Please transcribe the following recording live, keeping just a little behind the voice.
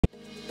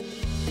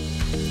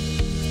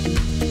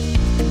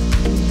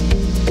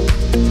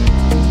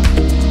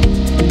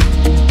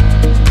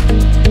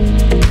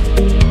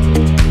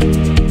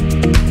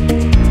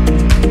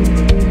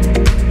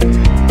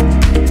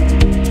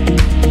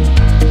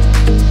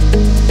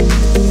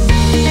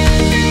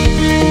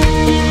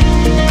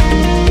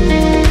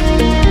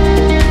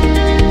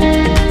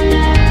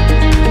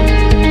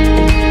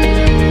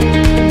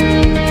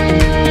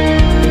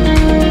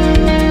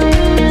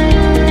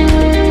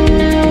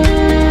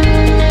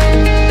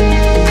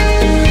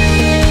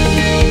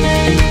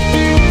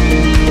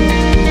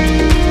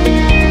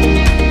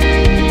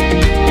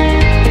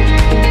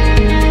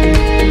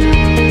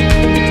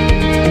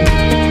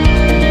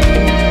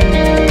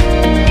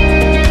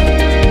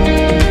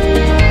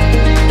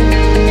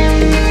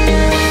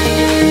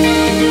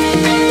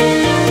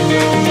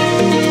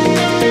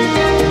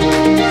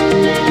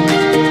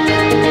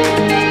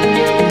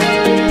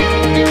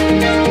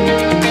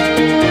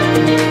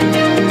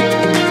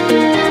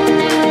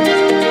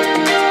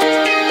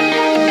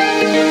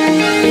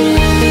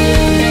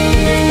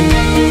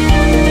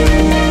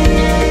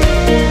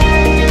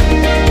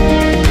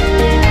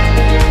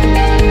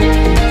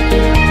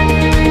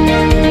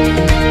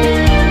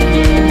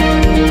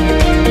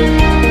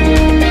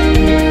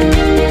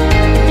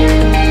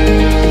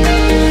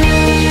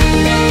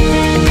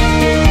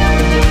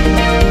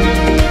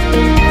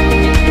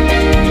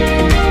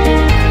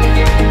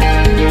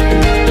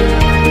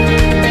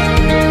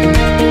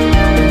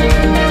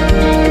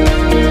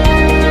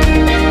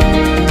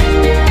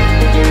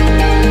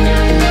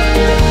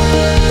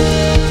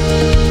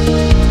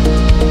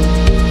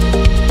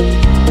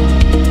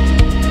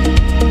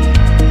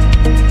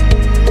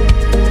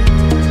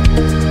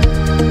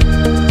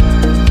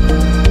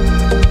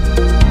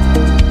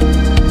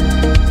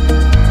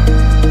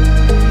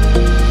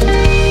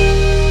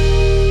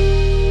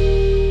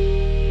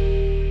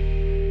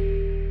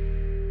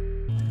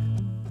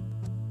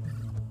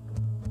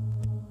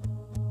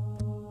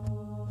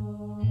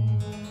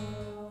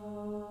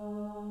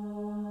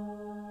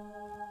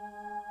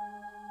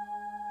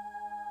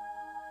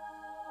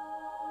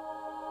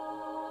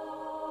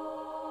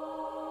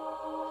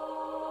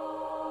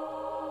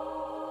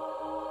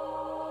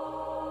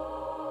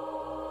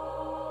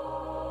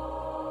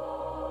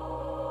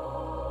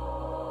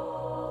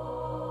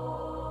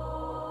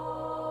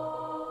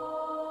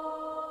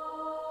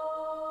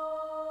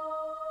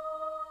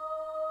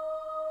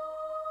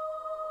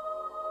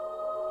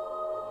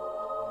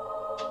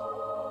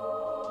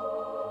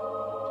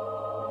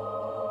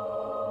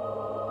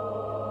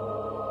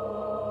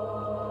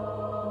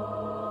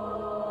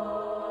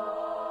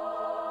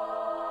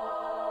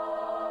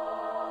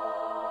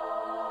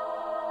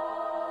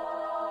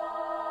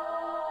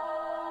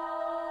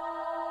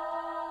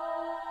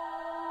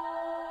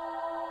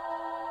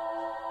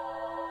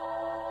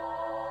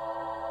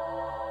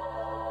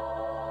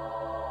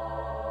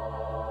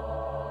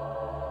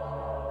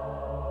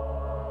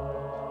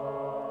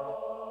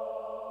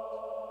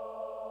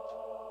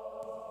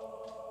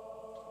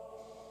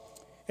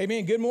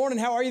Amen. Good morning.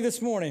 How are you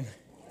this morning?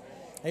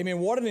 Amen.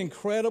 What an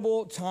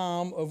incredible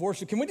time of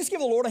worship. Can we just give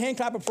the Lord a hand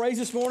clap of praise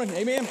this morning?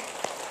 Amen.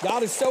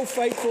 God is so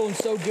faithful and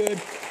so good.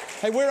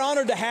 Hey, we're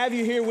honored to have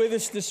you here with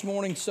us this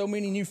morning. So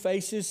many new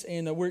faces,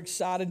 and we're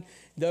excited.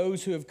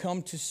 Those who have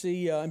come to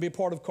see and be a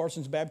part of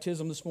Carson's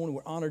baptism this morning,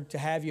 we're honored to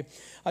have you.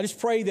 I just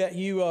pray that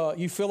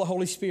you feel the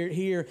Holy Spirit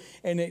here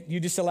and that you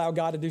just allow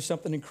God to do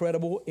something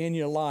incredible in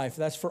your life.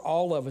 That's for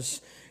all of us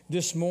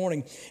this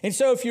morning. And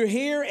so if you're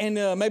here and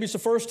maybe it's the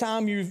first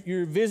time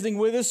you're visiting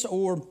with us,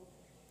 or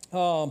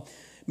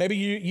maybe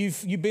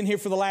you've been here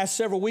for the last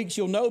several weeks,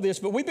 you'll know this,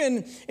 but we've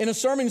been in a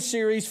sermon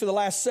series for the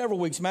last several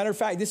weeks. Matter of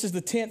fact, this is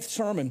the 10th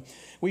sermon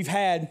we've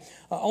had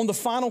on the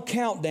final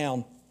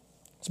countdown.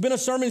 It's been a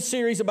sermon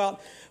series about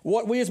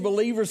what we as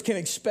believers can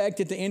expect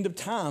at the end of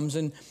times.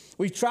 And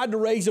we've tried to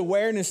raise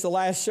awareness the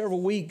last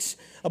several weeks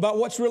about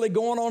what's really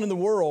going on in the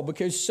world,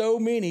 because so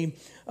many,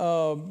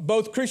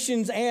 both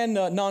Christians and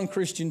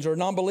non-Christians or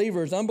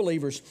non-believers,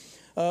 unbelievers,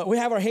 we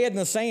have our head in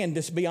the sand,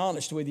 just to be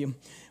honest with you.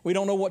 We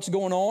don't know what's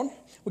going on.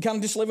 We kind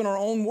of just live in our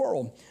own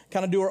world,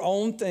 kind of do our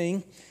own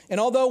thing. And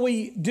although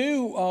we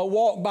do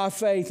walk by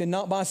faith and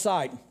not by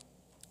sight,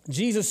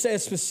 Jesus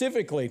says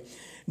specifically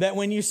that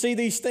when you see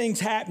these things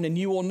happening,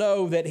 you will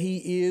know that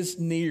He is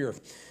near.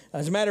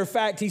 As a matter of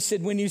fact, He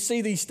said, when you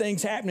see these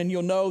things happening,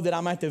 you'll know that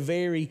I'm at the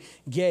very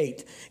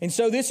gate. And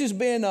so this has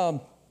been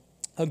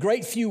a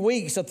great few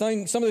weeks. I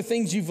think some of the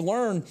things you've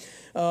learned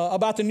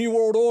about the New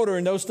World Order,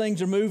 and those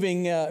things are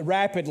moving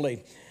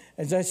rapidly.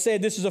 As I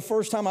said, this is the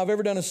first time I've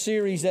ever done a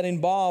series that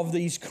involved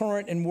these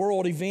current and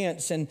world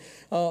events, and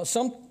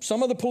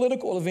some of the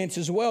political events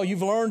as well.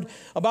 You've learned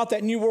about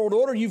that New World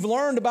Order. You've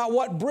learned about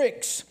what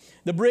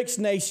the BRICS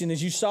nation.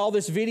 As you saw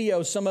this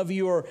video, some of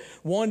you are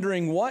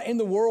wondering, what in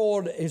the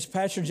world is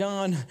Pastor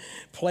John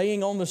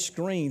playing on the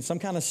screen? Some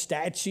kind of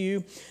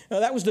statue? No,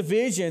 that was the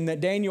vision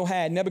that Daniel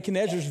had,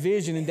 Nebuchadnezzar's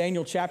vision in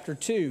Daniel chapter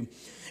 2.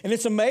 And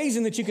it's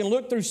amazing that you can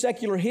look through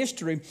secular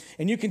history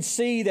and you can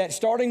see that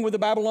starting with the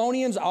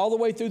Babylonians all the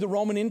way through the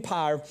Roman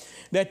Empire,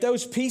 that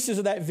those pieces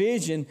of that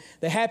vision,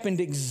 they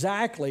happened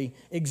exactly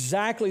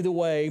the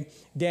way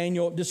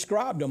Daniel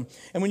described them.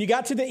 And when you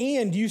got to the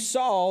end, you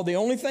saw the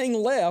only thing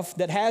left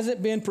that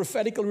hasn't been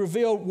prophetically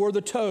revealed were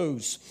the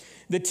toes.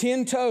 The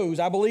 10 toes.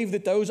 I believe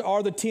that those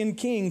are the 10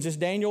 kings, as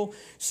Daniel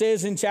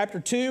says in chapter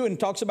 2, and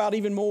talks about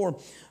even more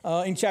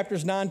in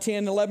chapters 9,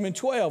 10, 11, and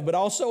 12, but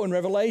also in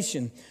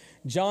Revelation.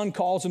 John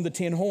calls them the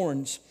 10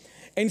 horns.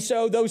 And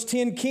so those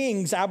 10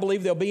 kings, I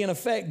believe they'll be in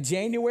effect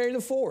January the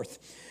 4th,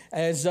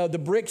 as the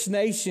BRICS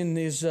nation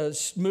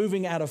is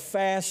moving at a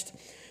fast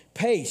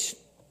pace.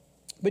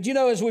 But you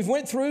know, as we've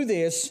went through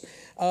this,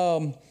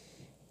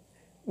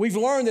 we've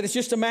learned that it's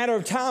just a matter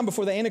of time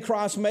before the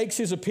Antichrist makes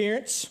his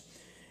appearance,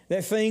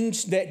 that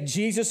things that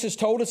Jesus has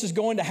told us is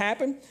going to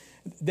happen,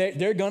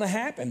 they're going to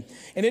happen.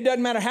 And it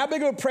doesn't matter how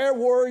big of a prayer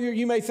warrior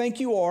you may think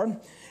you are,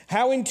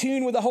 how in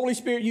tune with the Holy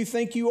Spirit you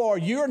think you are,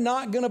 you're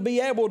not going to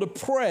be able to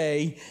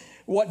pray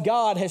what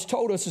God has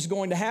told us is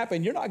going to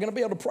happen. You're not going to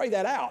be able to pray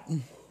that out.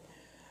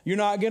 You're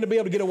not going to be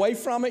able to get away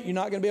from it. You're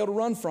not going to be able to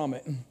run from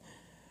it,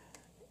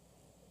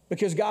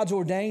 because God's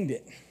ordained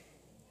it.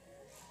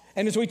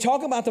 And as we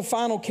talk about the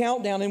final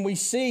countdown and we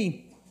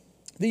see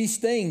these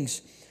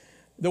things,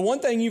 the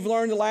one thing you've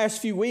learned the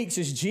last few weeks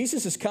is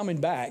Jesus is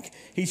coming back.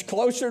 He's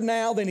closer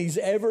now than He's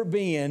ever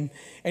been.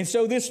 And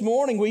so this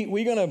morning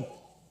we're going to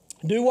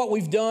do what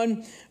we've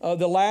done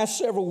the last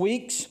several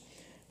weeks.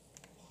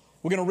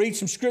 We're going to read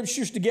some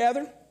scriptures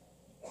together,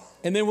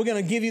 and then we're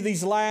going to give you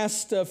these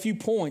last few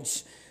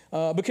points.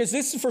 Because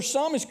this, for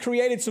some, has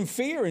created some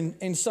fear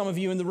in some of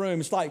you in the room.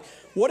 It's like,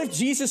 what if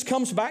Jesus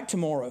comes back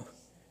tomorrow?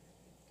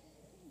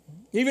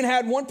 Even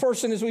had one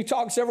person, as we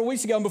talked several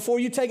weeks ago, and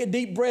before you take a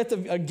deep breath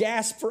of a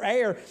gasp for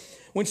air,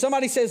 when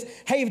somebody says,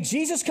 hey, if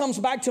Jesus comes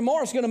back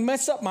tomorrow, it's going to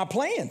mess up my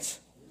plans.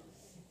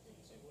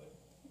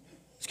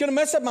 It's going to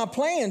mess up my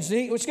plans.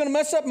 It's going to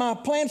mess up my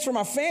plans for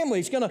my family.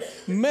 It's going to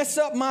mess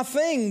up my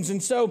things.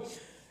 And so,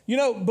 you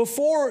know,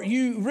 before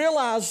you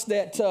realize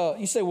that,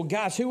 you say, well,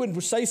 gosh, who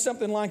would say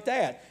something like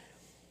that?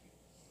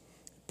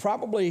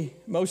 Probably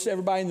most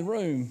everybody in the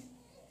room.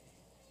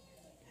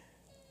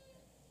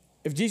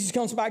 If Jesus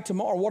comes back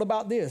tomorrow, what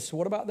about this?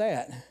 What about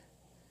that?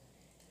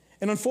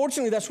 And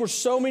unfortunately, that's where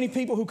so many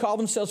people who call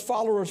themselves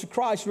followers of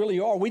Christ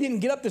really are. We didn't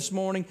get up this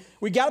morning.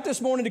 We got up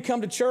this morning to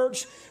come to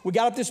church. We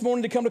got up this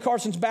morning to come to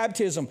Carson's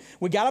baptism.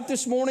 We got up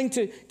this morning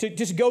to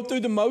just go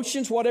through the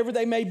motions, whatever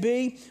they may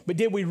be. But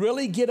did we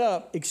really get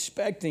up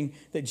expecting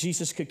that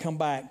Jesus could come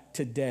back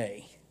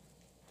today?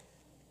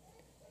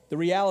 The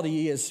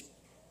reality is,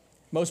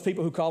 most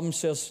people who call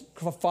themselves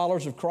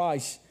followers of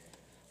Christ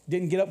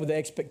didn't get up with the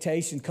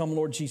expectation, come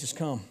Lord Jesus,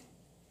 come.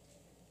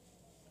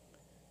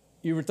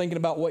 You were thinking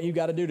about what you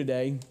got to do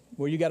today,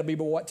 where you got to be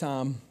by what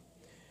time,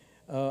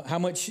 how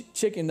much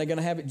chicken they're going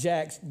to have at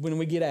Jack's when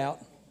we get out,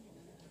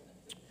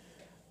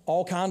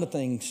 all kind of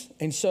things.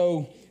 And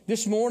so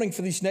this morning,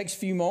 for these next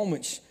few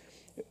moments,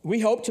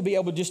 we hope to be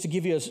able just to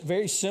give you a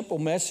very simple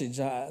message.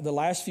 The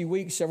last few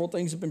weeks, several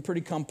things have been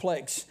pretty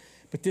complex,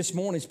 but this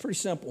morning it's pretty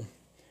simple.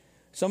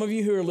 Some of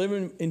you who are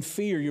living in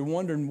fear, you're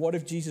wondering, what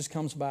if Jesus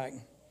comes back?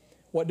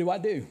 What do I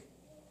do?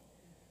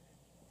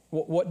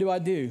 What do I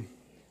do?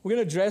 We're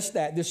going to address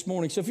that this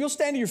morning. So if you'll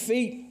stand to your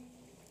feet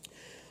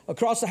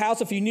across the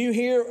house, if you're new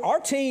here, our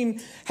team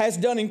has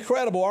done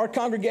incredible. Our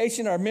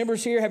congregation, our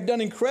members here have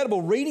done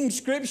incredible reading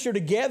Scripture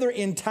together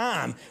in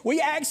time. We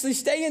actually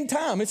stay in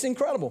time. It's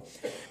incredible.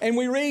 And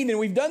we read, and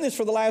we've done this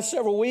for the last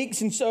several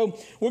weeks, and so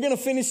we're going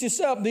to finish this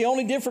up. The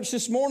only difference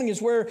this morning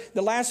is where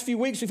the last few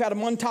weeks we've had a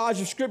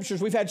montage of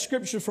Scriptures. We've had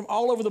Scriptures from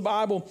all over the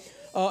Bible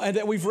and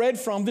that we've read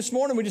from. This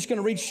morning we're just going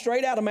to read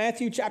straight out of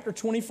Matthew chapter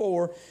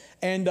 24,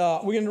 and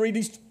we're going to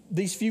read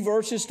these few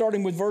verses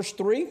starting with verse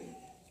 3.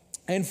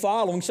 And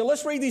following. So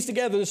let's read these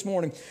together this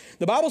morning.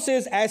 The Bible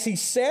says, as he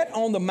sat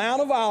on the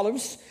Mount of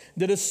Olives,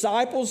 the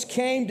disciples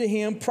came to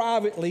him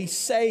privately,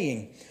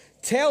 saying,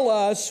 tell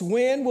us,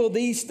 when will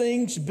these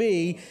things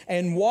be,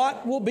 and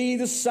what will be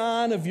the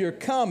sign of your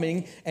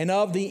coming and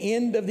of the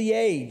end of the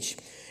age?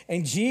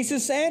 And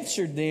Jesus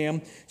answered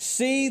them,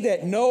 see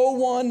that no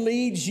one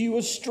leads you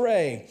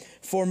astray.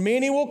 For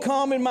many will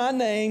come in my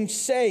name,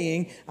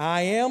 saying,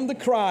 I am the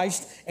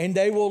Christ, and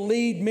they will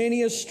lead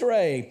many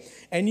astray.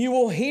 And you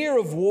will hear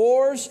of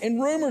wars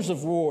and rumors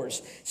of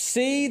wars.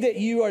 See that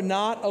you are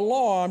not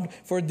alarmed,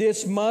 for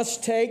this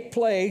must take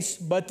place,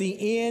 but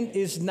the end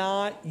is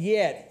not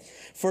yet.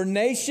 For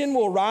nation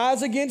will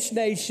rise against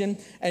nation,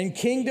 and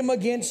kingdom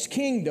against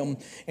kingdom,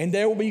 and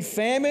there will be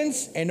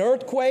famines and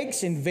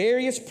earthquakes in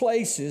various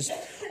places.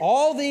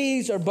 All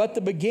these are but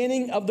the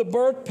beginning of the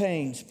birth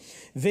pains.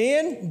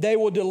 Then they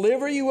will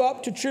deliver you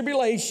up to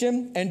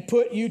tribulation and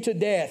put you to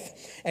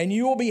death. And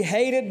you will be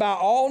hated by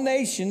all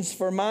nations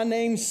for my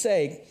name's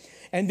sake.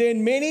 And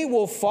then many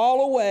will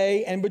fall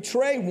away and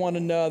betray one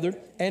another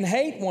and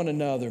hate one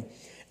another.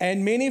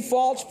 And many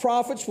false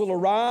prophets will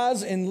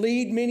arise and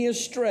lead many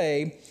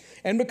astray.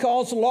 And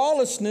because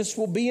lawlessness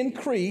will be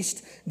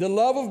increased, the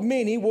love of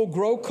many will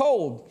grow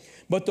cold.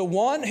 But the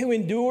one who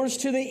endures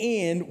to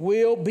the end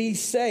will be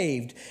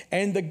saved.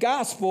 And the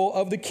gospel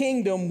of the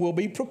kingdom will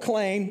be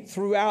proclaimed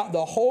throughout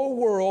the whole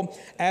world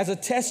as a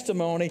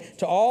testimony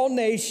to all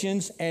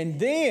nations. And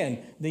then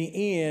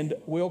the end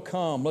will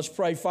come. Let's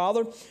pray.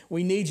 Father,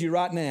 we need you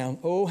right now.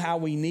 Oh, how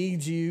we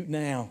need you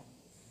now.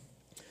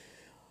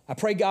 I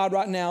pray, God,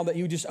 right now that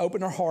you just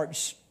open our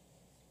hearts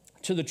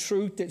to the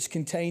truth that's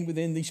contained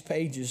within these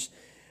pages,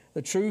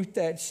 the truth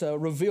that's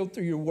revealed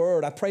through your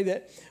word. I pray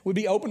that we'd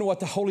be open to what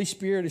the Holy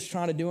Spirit is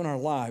trying to do in our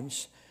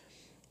lives.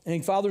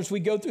 And Father, as we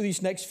go through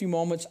these next few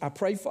moments, I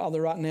pray,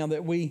 Father, right now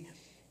that we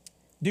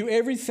do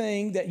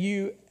everything that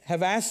you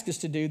have asked us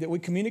to do, that we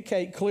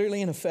communicate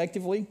clearly and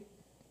effectively.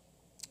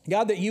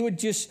 God, that you would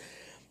just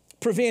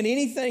prevent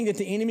anything that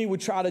the enemy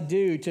would try to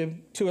do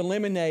to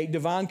eliminate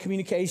divine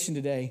communication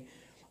today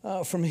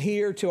from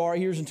here to our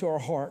ears and to our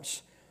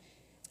hearts.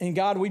 And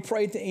God, we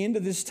pray at the end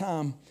of this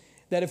time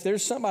that if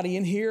there's somebody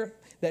in here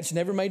that's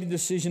never made a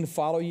decision to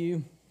follow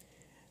you,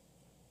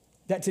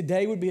 that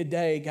today would be a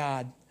day,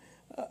 God,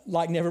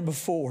 like never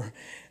before.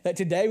 That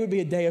today would be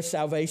a day of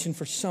salvation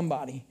for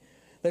somebody.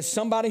 That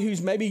somebody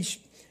who's maybe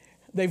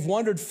they've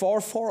wandered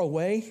far, far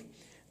away,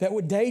 that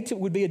would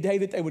be a day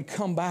that they would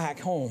come back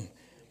home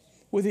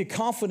with the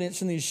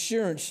confidence and the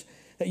assurance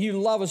that you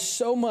love us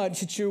so much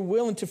that you're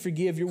willing to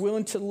forgive, you're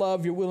willing to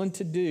love, you're willing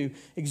to do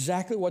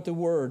exactly what the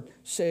word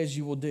says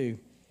you will do.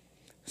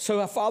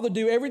 So, Father,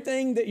 do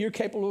everything that you're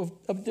capable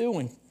of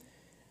doing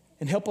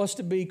and help us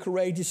to be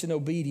courageous and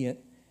obedient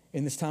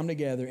in this time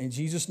together. In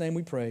Jesus' name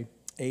we pray,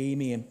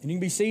 amen. And you can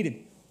be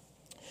seated.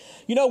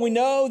 You know, we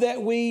know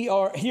that we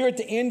are here at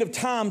the end of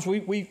times. I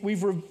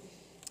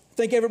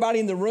think everybody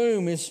in the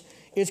room is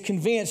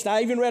convinced.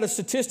 I even read a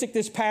statistic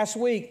this past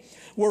week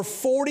where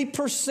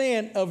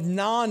 40% of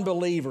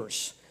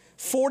non-believers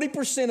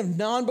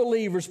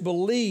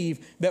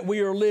believe that we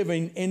are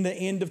living in the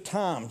end of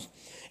times.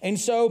 And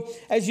so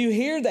as you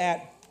hear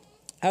that,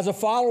 as a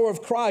follower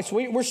of Christ,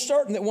 we're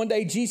certain that one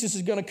day Jesus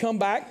is going to come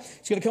back.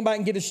 He's going to come back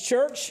and get his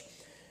church.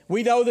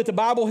 We know that the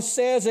Bible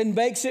says and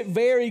makes it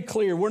very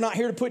clear. We're not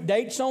here to put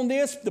dates on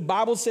this. The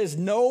Bible says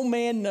no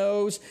man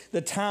knows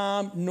the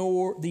time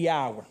nor the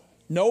hour.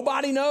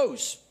 Nobody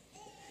knows.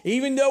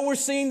 Even though we're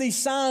seeing these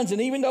signs and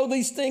even though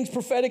these things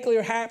prophetically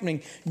are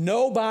happening,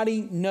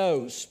 nobody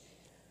knows.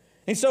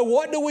 And so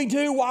what do we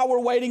do while we're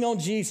waiting on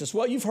Jesus?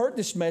 Well, you've heard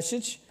this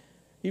message.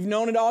 You've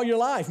known it all your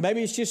life.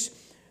 Maybe it's just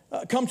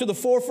come to the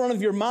forefront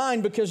of your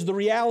mind because of the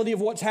reality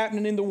of what's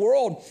happening in the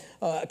world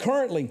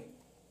currently.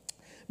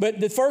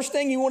 But the first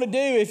thing you want to do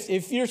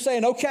if you're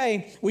saying,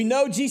 okay, we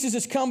know Jesus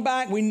has come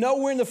back. We know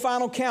we're in the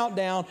final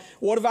countdown.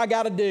 What have I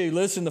got to do?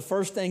 Listen, the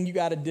first thing you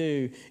got to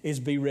do is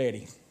be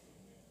ready.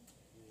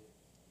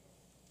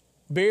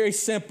 Very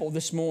simple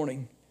this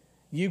morning.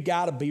 You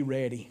got to be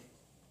ready.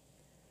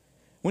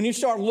 When you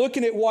start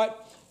looking at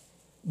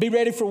be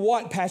ready for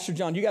what, Pastor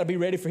John? You got to be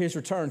ready for his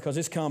return because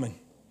it's coming.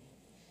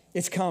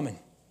 It's coming.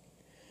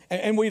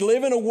 And we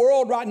live in a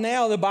world right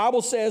now, the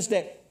Bible says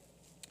that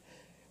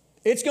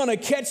it's going to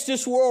catch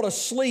this world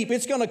asleep.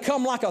 It's going to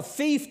come like a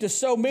thief to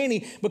so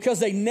many because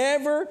they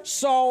never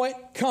saw it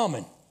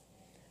coming.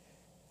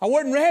 I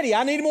wasn't ready.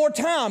 I needed more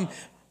time.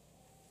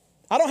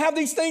 I don't have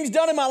these things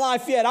done in my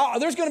life yet.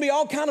 There's going to be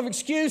all kind of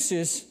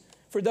excuses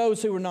for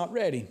those who are not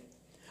ready.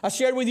 I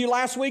shared with you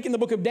last week in the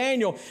book of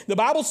Daniel, the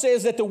Bible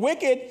says that the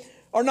wicked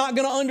are not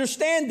going to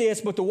understand this,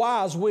 but the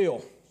wise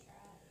will.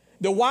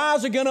 The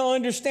wise are going to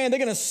understand. They're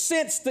going to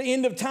sense the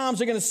end of times.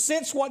 They're going to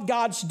sense what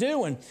God's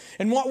doing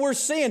and what we're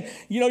seeing.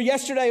 You know,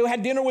 yesterday we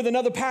had dinner with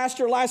another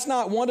pastor last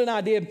night. Wanda and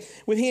I did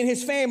with he and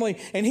his family.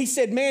 And he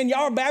said, man,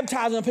 y'all are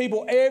baptizing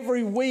people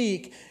every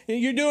week.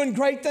 You're doing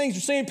great things.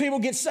 You're seeing people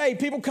get saved.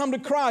 People come to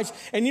Christ.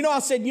 And you know, I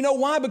said, you know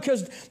why?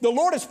 Because the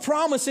Lord has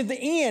promised at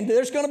the end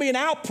there's going to be an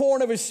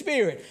outpouring of His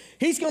Spirit.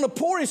 He's going to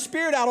pour His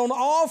Spirit out on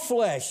all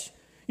flesh,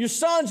 your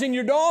sons and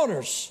your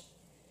daughters.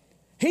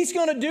 He's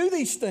going to do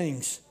these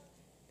things.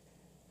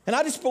 And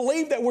I just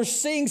believe that we're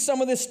seeing some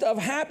of this stuff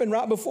happen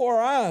right before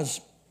our eyes.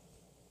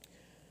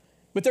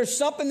 But there's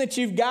something that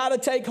you've got to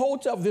take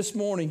hold of this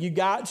morning. You've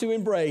got to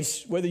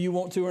embrace, whether you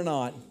want to or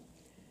not.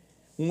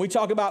 When we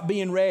talk about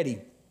being ready,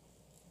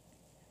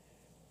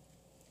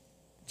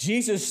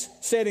 Jesus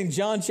said in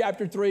John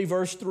chapter 3,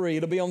 verse 3,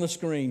 it'll be on the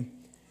screen.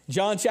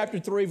 John chapter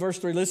 3, verse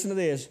 3, listen to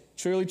this.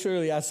 Truly,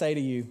 truly, I say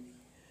to you,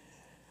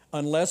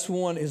 unless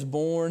one is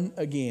born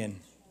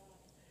again,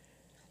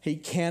 he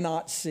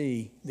cannot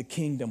see the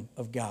kingdom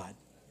of God.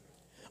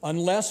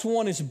 Unless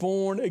one is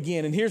born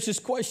again. And here's this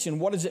question.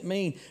 What does it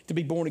mean to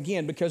be born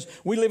again? Because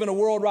we live in a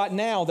world right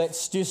now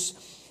that's just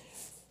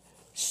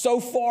so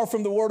far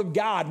from the Word of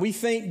God. We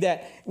think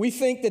that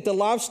the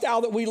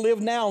lifestyle that we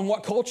live now and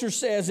what culture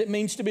says it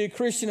means to be a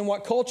Christian and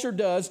what culture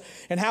does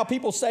and how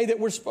people say that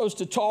we're supposed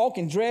to talk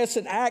and dress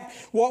and act,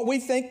 what we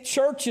think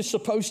church is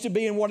supposed to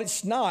be and what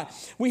it's not.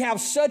 We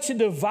have such a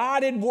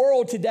divided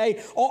world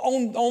today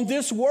on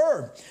this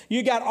word.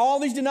 You got all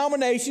these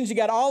denominations, you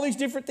got all these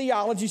different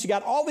theologies, you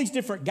got all these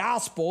different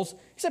gospels. You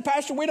said,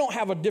 Pastor, we don't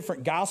have a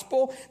different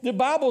gospel. The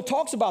Bible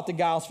talks about the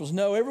gospels.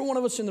 No, every one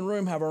of us in the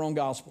room have our own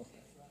gospel.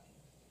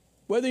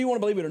 Whether you want to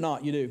believe it or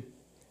not, you do.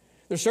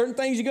 There's certain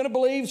things you're going to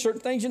believe, certain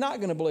things you're not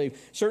going to believe.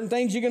 Certain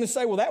things you're going to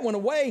say, well, that went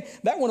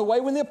away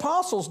when the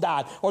apostles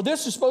died. Or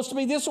this is supposed to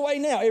be this way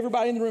now.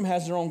 Everybody in the room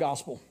has their own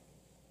gospel.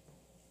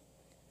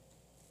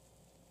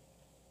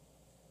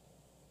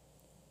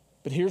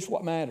 But here's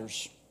what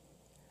matters.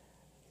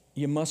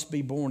 You must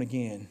be born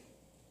again.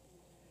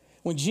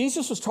 When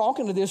Jesus was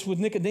talking to this with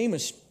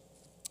Nicodemus,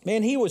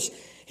 man,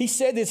 he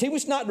said this. He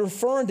was not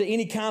referring to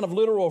any kind of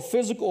literal or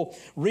physical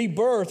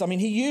rebirth. I mean,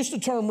 he used the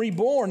term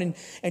reborn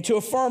and to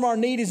affirm our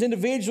need as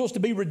individuals to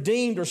be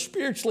redeemed or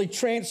spiritually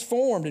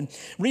transformed and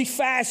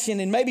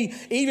refashioned and maybe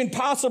even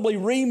possibly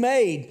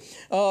remade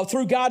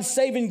through God's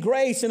saving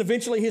grace and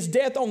eventually His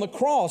death on the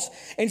cross.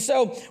 And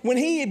so when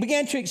he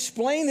began to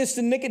explain this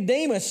to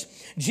Nicodemus,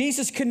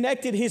 Jesus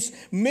connected His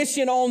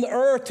mission on the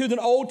earth to the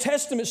Old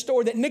Testament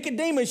story that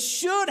Nicodemus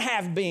should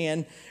have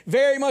been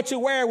very much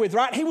aware with,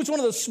 right? He was one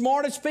of the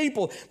smartest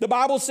people. The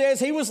Bible says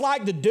he was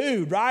like the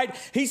dude, right?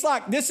 He's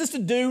like, this is the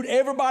dude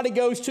everybody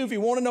goes to. If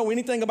you want to know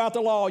anything about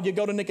the law, you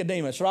go to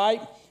Nicodemus, right?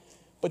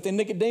 But then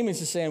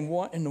Nicodemus is saying,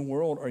 what in the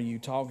world are you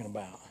talking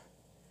about?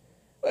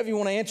 Well, if you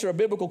want to answer a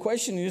biblical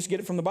question, you just get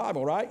it from the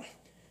Bible, right?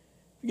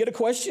 You get a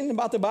question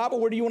about the Bible,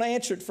 where do you want to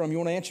answer it from? You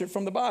want to answer it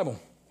from the Bible.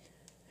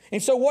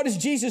 And so what does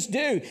Jesus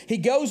do? He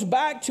goes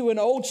back to an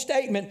old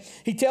statement.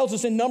 He tells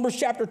us in Numbers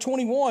chapter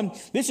 21,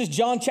 this is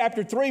John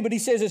chapter 3, but he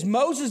says, as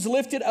Moses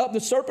lifted up the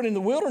serpent in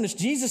the wilderness,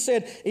 Jesus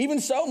said, even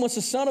so must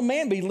the Son of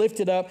Man be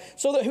lifted up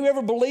so that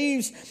whoever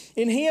believes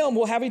in Him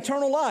will have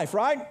eternal life,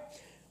 right?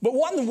 But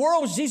what in the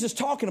world was Jesus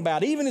talking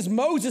about? Even as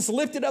Moses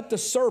lifted up the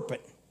serpent.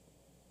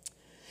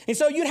 And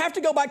so you'd have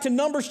to go back to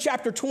Numbers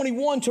chapter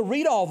 21 to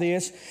read all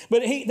this,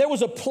 but there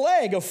was a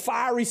plague of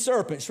fiery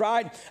serpents,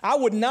 right? I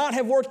would not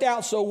have worked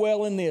out so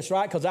well in this,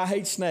 right? Because I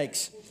hate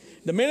snakes.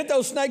 The minute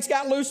those snakes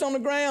got loose on the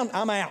ground,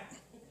 I'm out,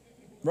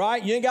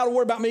 right? You ain't got to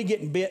worry about me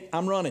getting bit.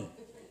 I'm running.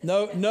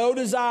 No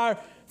desire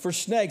for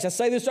snakes. I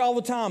say this all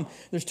the time.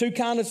 There's two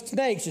kinds of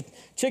snakes, a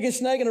chicken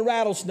snake and a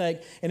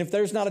rattlesnake. And if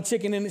there's not a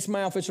chicken in its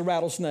mouth, it's a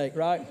rattlesnake,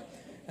 right?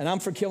 And I'm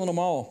for killing them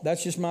all.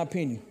 That's just my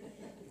opinion.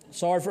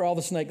 Sorry for all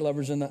the snake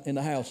lovers in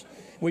the house.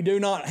 We do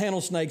not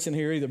handle snakes in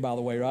here either, by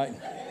the way, right?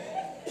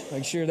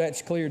 Make sure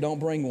that's clear. Don't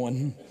bring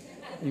one.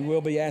 You will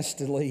be asked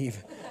to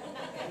leave.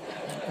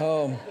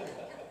 But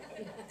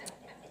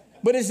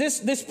as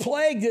this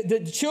plague,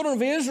 the children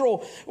of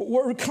Israel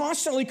were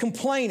constantly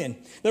complaining.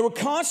 They were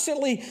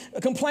constantly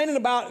complaining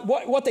about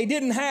what they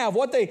didn't have,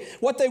 what they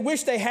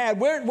wished they had,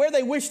 where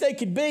they wished they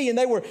could be. And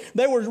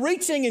they were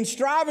reaching and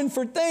striving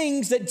for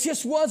things that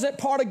just wasn't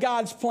part of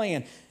God's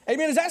plan.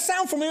 Amen. Does that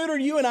sound familiar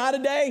to you and I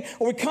today?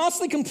 Are we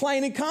constantly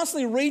complaining,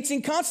 constantly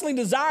reaching, constantly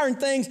desiring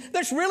things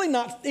that's really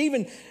not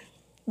even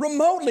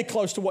remotely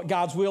close to what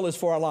God's will is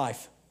for our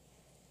life?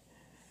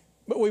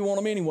 But we want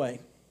them anyway.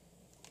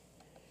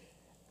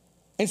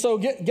 And so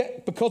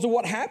because of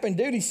what happened,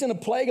 dude, He sent a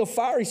plague of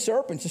fiery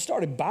serpents that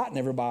started biting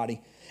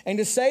everybody. And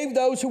to save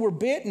those who were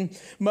bitten,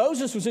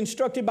 Moses was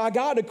instructed by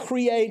God to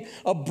create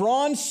a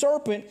bronze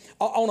serpent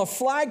on a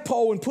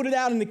flagpole and put it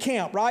out in the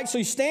camp, right? So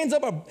he stands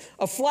up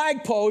a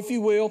flagpole, if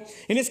you will,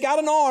 and it's got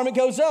an arm. It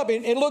goes up.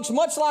 It looks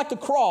much like the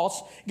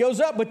cross. It goes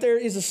up, but there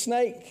is a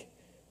snake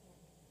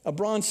a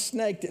bronze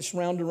snake that's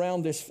wound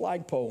around this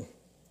flagpole.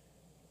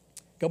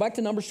 Go back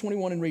to Numbers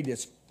 21 and read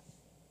this.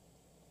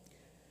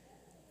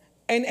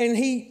 And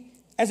he,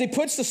 as he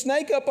puts the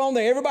snake up on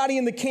there, everybody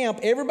in the camp,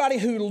 everybody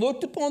who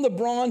looked upon the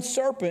bronze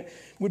serpent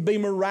would be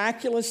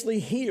miraculously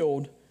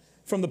healed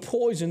from the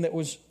poison that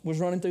was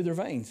running through their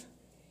veins.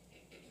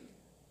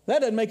 That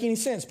doesn't make any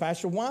sense,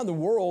 Pastor. Why in the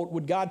world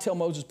would God tell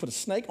Moses to put a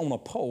snake on a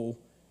pole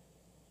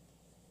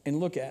and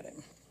look at it?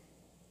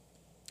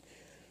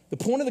 The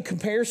point of the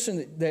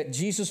comparison that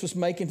Jesus was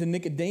making to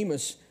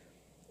Nicodemus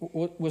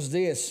was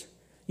this.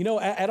 You know,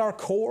 at our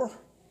core,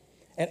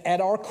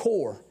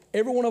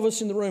 every one of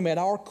us in the room, at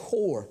our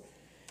core,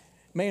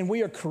 man,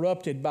 we are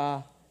corrupted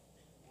by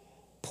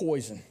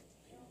poison.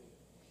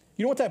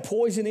 You know what that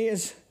poison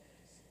is?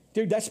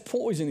 Dude, that's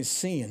poison is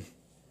sin.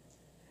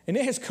 And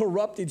it has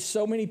corrupted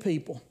so many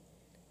people.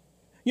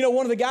 You know,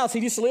 one of the guys,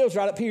 he just lives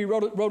right up here. He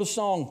wrote a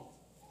song.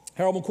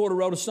 Harold McCorder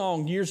wrote a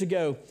song years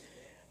ago.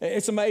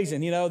 It's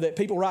amazing, you know, that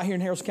people right here in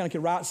Harrison County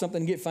can write something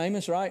and get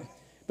famous, right?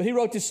 But he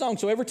wrote this song.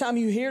 So every time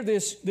you hear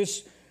this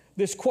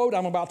quote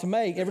I'm about to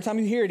make, every time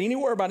you hear it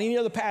anywhere about any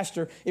other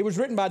pastor, it was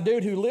written by a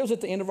dude who lives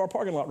at the end of our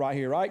parking lot right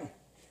here, right?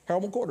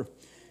 Harold McCorder.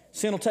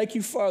 Sin will take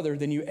you further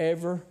than you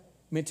ever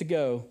meant to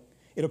go.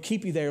 It'll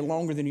keep you there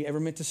longer than you ever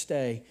meant to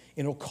stay.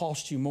 And it'll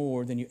cost you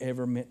more than you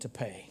ever meant to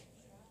pay.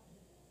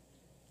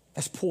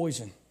 That's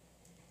poison.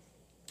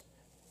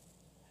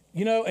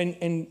 You know,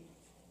 and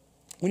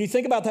when you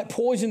think about that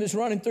poison that's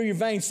running through your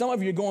veins, some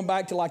of you are going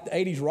back to like the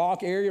 80s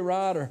rock area,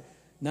 right? Or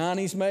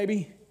 90s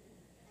maybe.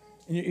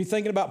 And you're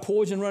thinking about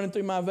poison running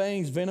through my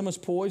veins, venomous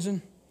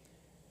poison.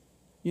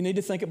 You need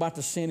to think about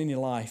the sin in your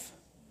life.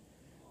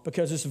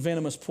 Because it's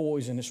venomous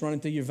poison. It's running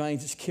through your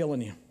veins. It's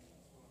killing you.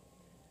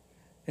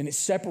 And it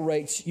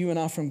separates you and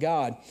I from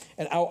God.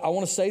 And I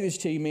want to say this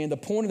to you, man. The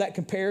point of that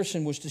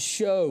comparison was to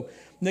show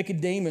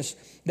Nicodemus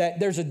that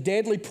there's a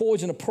deadly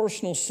poison of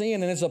personal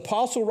sin. And as the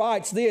apostle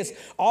writes this,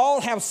 all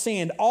have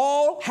sinned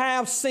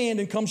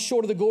and come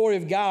short of the glory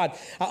of God.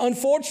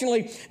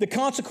 Unfortunately, the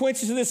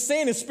consequences of this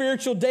sin is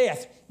spiritual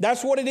death.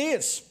 That's what it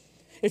is.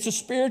 It's a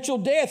spiritual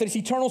death. It's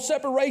eternal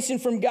separation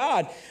from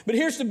God. But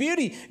here's the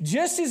beauty.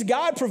 Just as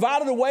God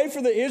provided a way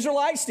for the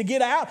Israelites to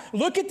get out,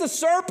 look at the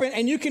serpent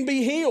and you can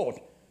be healed.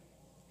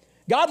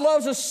 God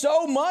loves us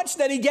so much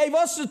that he gave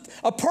us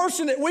a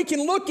person that we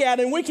can look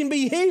at and we can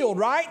be healed,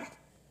 right?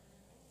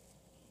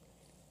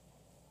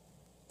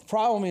 The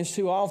problem is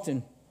too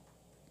often,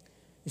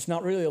 it's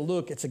not really a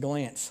look, it's a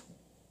glance.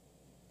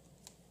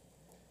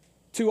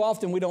 Too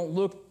often we don't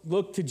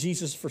look to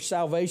Jesus for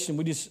salvation.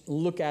 We just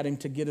look at him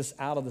to get us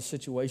out of the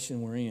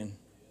situation we're in.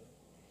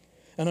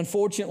 And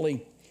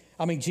unfortunately,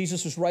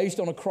 Jesus was raised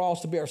on a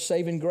cross to be our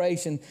saving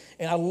grace. And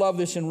I love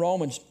this in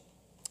Romans.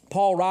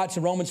 Paul writes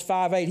in Romans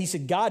 5:8, he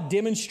said, God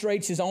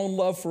demonstrates his own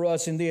love for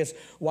us in this.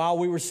 While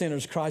we were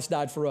sinners, Christ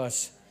died for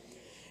us.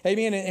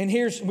 Amen. And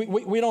here's,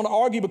 we don't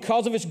argue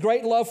because of his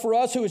great love for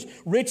us, who is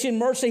rich in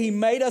mercy, he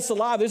made us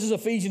alive. This is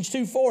Ephesians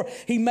 2:4.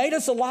 He made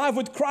us alive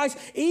with Christ,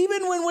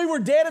 even when we were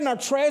dead in our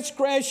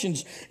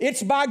transgressions.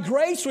 It's by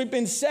grace we've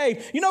been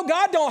saved. You know,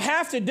 God don't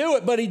have to do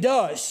it, but he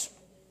does.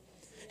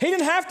 He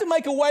didn't have to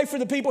make a way for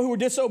the people who were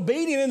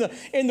disobedient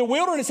in the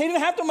wilderness. He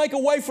didn't have to make a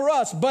way for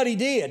us, but he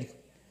did.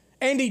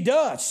 And he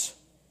does.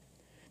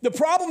 The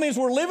problem is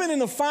we're living in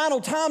the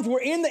final times.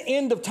 We're in the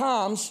end of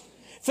times.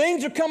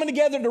 Things are coming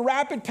together at a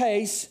rapid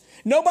pace.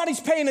 Nobody's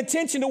paying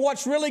attention to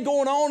what's really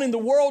going on in the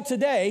world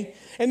today.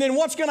 And then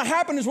what's going to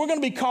happen is we're going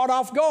to be caught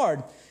off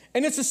guard.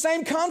 And it's the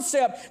same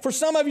concept. For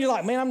some of you,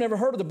 like, man, I've never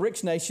heard of the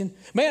BRICS nation.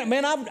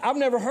 Man, I've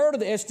never heard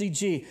of the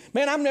SDG.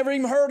 Man, I've never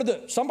even heard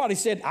of somebody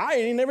said, I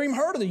ain't never even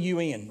heard of the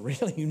UN.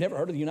 Really? You've never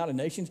heard of the United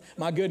Nations?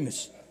 My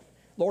goodness.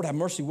 Lord have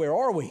mercy, where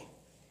are we?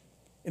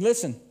 And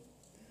listen,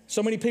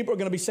 so many people are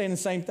going to be saying the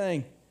same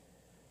thing.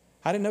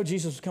 I didn't know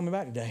Jesus was coming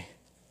back today.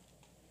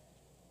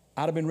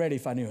 I'd have been ready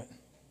if I knew it.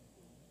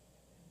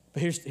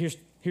 But here's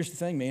the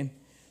thing, man.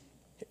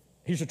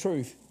 Here's the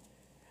truth.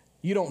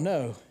 You don't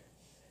know.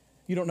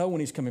 You don't know when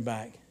he's coming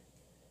back.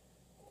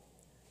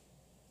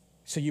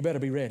 So you better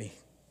be ready.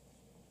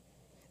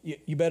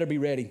 You better be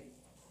ready.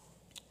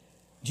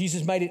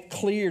 Jesus made it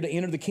clear to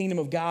enter the kingdom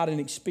of God and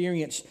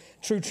experience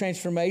true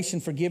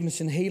transformation,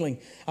 forgiveness, and healing.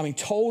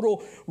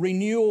 Total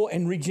renewal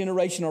and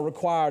regeneration are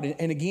required.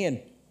 And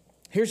again,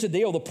 here's the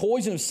deal. The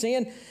poison of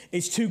sin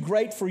is too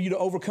great for you to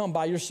overcome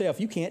by yourself.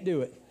 You can't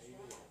do it.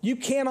 You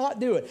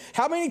cannot do it.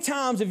 How many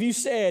times have you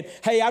said,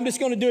 hey, I'm just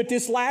going to do it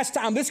this last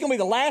time. This is going to be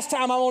the last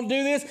time I want to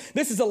do this.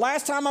 This is the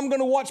last time I'm going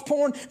to watch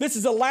porn. This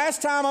is the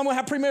last time I'm going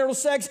to have premarital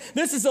sex.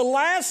 This is the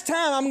last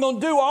time I'm going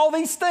to do all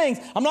these things.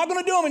 I'm not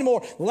going to do them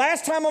anymore.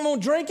 Last time I'm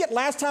going to drink it.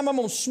 Last time I'm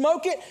going to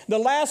smoke it. The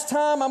last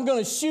time I'm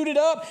going to shoot it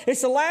up.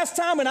 It's the last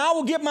time and I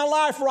will get my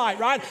life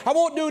right? I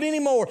won't do it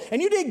anymore.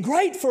 And you did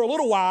great for a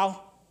little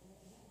while.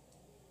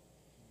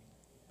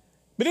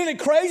 But isn't it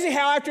crazy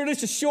how after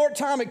just a short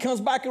time it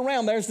comes back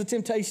around? There's the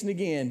temptation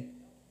again.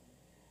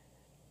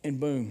 And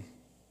boom.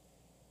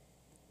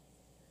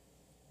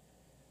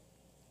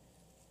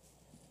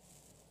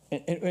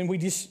 And we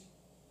just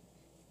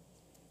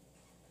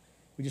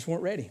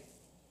weren't ready.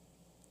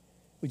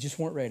 We just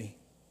weren't ready.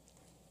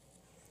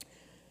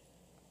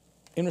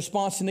 In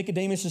response to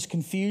Nicodemus'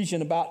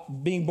 confusion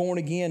about being born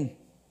again,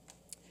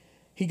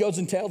 he goes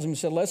and tells him, he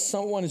said, unless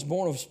someone is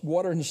born of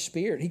water and the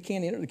Spirit, he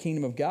can't enter the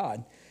kingdom of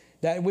God.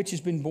 That which has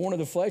been born of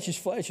the flesh is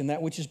flesh, and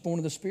that which is born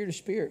of the Spirit is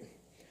spirit.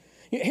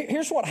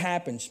 Here's what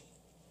happens.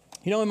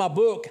 You know, in my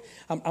book,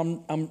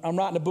 I'm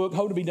writing a book,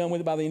 hope to be done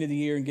with it by the end of the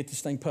year and get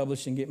this thing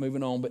published and get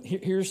moving on. But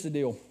here's the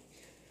deal.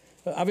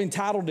 I've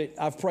entitled it,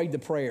 I've Prayed the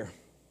Prayer.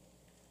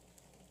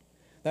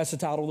 That's the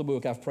title of the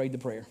book, I've Prayed the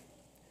Prayer.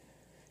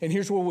 And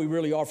here's where we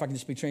really are, if I can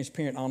just be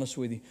transparent, honest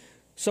with you.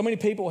 So many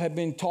people have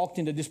been talked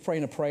into just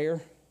praying a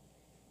prayer.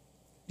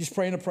 Just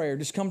praying a prayer.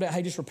 Just come down,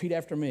 hey, just repeat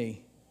after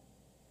me.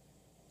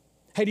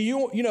 Hey, do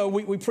you know,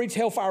 we preach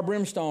hellfire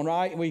brimstone,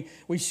 right?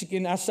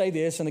 And I say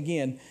this, and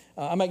again,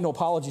 I make no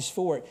apologies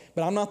for it,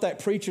 but I'm not that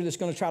preacher that's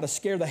going to try to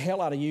scare the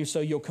hell out of you so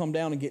you'll come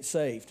down and get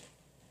saved.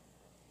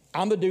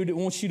 I'm the dude that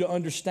wants you to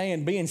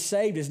understand being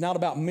saved is not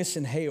about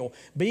missing hell.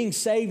 Being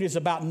saved is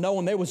about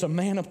knowing there was a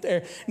man up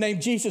there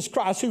named Jesus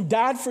Christ who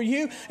died for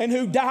you and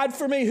who died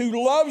for me,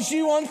 who loves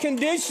you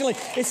unconditionally.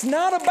 It's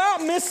not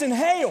about missing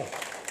hell.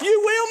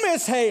 You will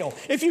miss hell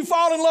if you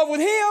fall in love with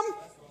him.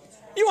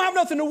 You don't have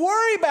nothing to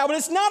worry about, but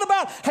it's not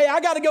about, hey, I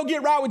got to go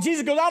get right with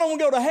Jesus because I don't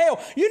want to go to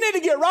hell. You need to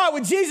get right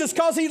with Jesus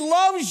because he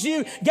loves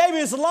you, gave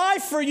his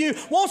life for you,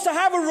 wants to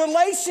have a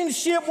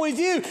relationship with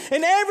you.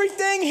 And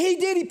everything he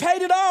did, he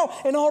paid it all,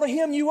 and all to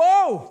him you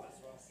owe.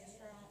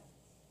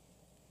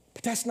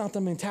 But that's not the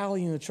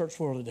mentality in the church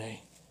world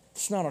today.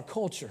 It's not our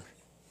culture.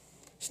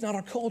 It's not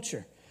our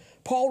culture.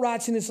 Paul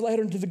writes in his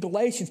letter to the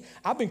Galatians,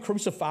 I've been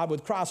crucified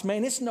with Christ.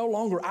 Man, it's no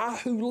longer I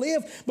who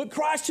live, but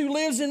Christ who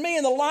lives in me.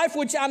 And the life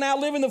which I now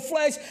live in the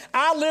flesh,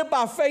 I live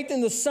by faith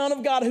in the Son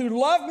of God who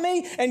loved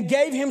me and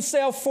gave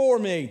himself for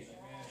me.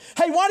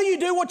 Hey, why do you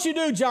do what you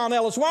do, John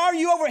Ellis? Why are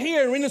you over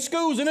here in the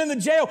schools and in the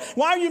jail?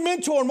 Why are you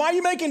mentoring? Why are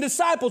you making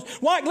disciples?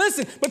 Why?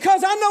 Listen,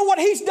 because I know what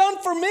he's done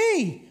for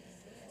me.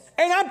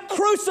 And I'm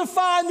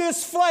crucifying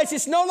this flesh.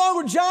 It's no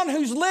longer John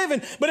who's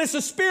living, but it's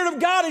the Spirit of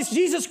God. It's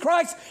Jesus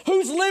Christ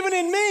who's living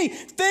in me.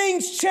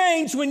 Things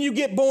change when you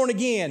get born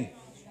again.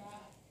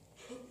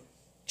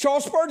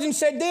 Charles Spurgeon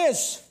said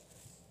this.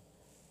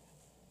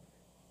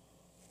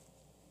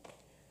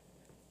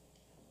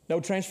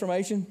 No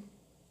transformation,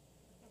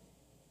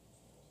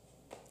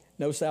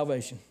 no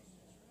salvation.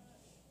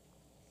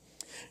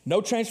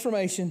 No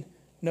transformation,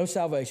 no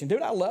salvation.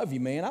 Dude, I love you,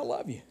 man. I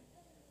love you.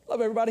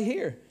 Love everybody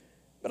here.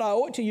 But I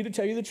owe it to you to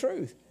tell you the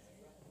truth.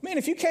 Man,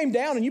 if you came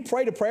down and you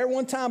prayed a prayer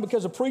one time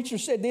because a preacher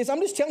said this,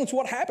 I'm just telling you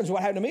what happens.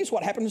 What happened to me is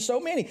what happened to so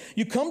many.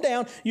 You come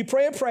down, you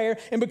pray a prayer,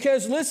 and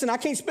because, listen, I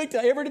can't speak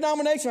to every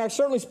denomination. I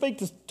certainly speak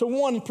to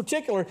one in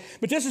particular,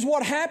 but this is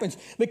what happens.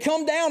 They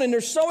come down and they're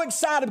so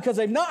excited because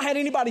they've not had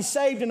anybody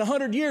saved in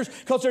 100 years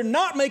because they're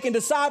not making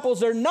disciples,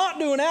 they're not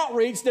doing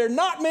outreach, they're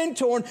not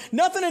mentoring,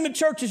 nothing in the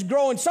church is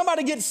growing.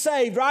 Somebody gets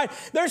saved, right?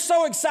 They're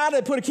so excited.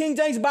 They put a King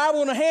James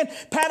Bible in their hand,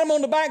 pat them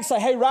on the back,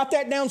 say, hey, write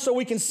that down so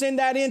we can send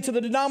that into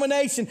the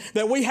denomination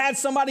that we had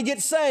somebody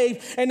get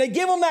saved, and they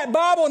give them that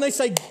Bible and they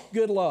say,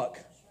 good luck.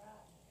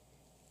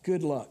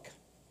 Good luck.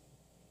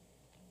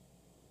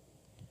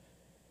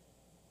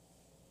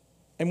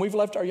 And we've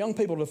left our young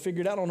people to figure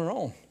it out on their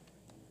own.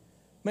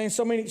 Man,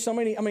 so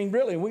many, I mean,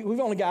 really, we've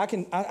only got,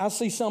 I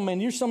see some,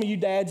 man, some of you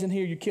dads in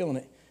here, you're killing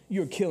it.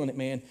 You're killing it,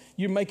 man.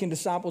 You're making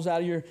disciples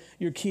out of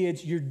your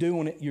kids. You're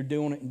doing it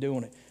and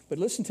doing it. But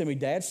listen to me,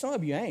 dads, some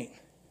of you ain't.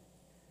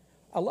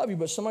 I love you,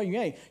 but some of you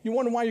ain't. You're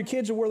wondering why your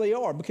kids are where they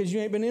are because you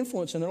ain't been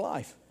influenced in their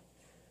life.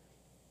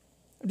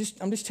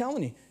 I'm just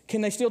telling you. Can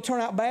they still turn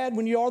out bad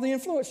when you are the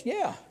influence?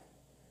 Yeah,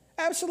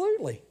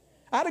 absolutely.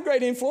 I had a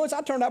great influence.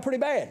 I turned out pretty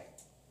bad.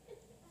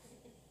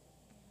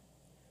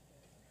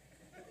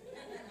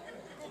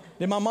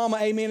 Did my mama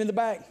amen in the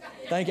back?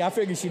 Thank you. I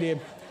figured she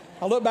did.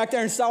 I looked back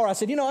there and saw her. I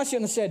said, you know, I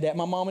shouldn't have said that.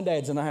 My mom and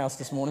dad's in the house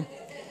this morning.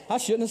 I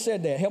shouldn't have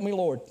said that. Help me,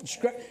 Lord.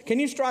 Can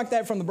you strike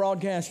that from the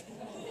broadcast?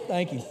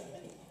 Thank you.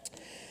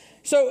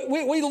 So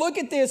we look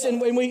at this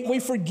and we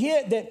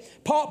forget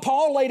that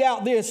Paul laid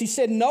out this. He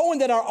said, knowing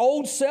that our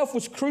old self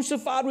was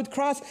crucified with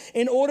Christ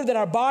in order that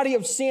our body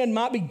of sin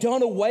might be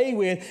done away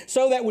with,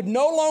 so that we would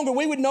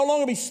no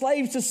longer be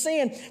slaves to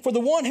sin. For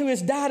the one who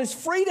has died has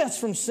freed us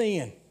from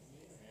sin.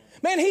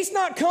 Man, he's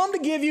not come to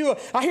give you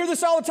I hear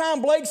this all the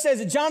time. Blake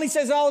says it. Johnny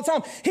says it all the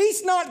time.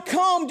 He's not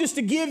come just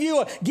to give you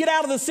a get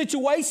out of the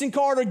situation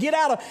card or get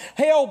out of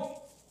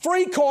hell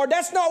free card.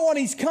 That's not what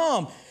he's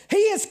come.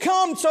 He has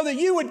come so that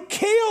you would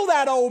kill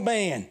that old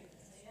man.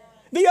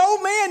 The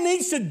old man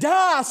needs to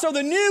die so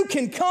the new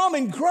can come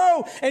and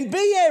grow and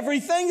be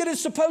everything that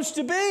it's supposed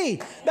to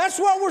be. That's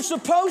what we're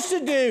supposed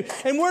to do,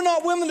 and we're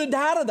not willing to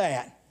die to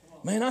that.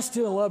 Man, I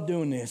still love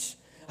doing this.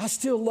 I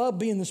still love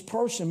being this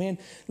person, man.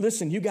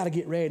 Listen, you got to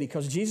get ready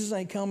because Jesus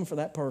ain't coming for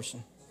that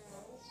person.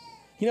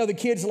 You know, the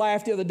kids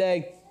laughed the other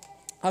day.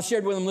 I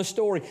shared with them this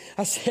story.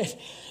 I said,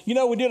 you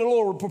know, we did a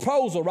little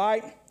proposal,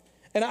 right?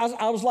 And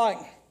I was like,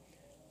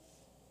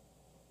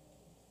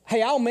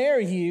 hey, I'll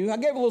marry you. I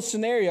gave a little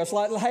scenario. It's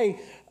like, hey,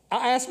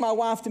 I asked my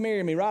wife to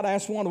marry me, right? I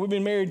asked Wanda. We've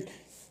been married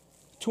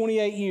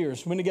 28 years.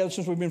 We've been together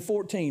since we've been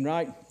 14,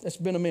 right? That's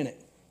been a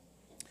minute.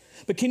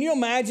 But can you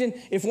imagine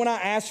if when I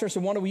asked her, I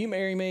said, Wanda, will you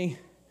marry me?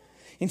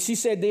 And she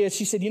said this.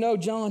 She said,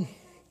 John,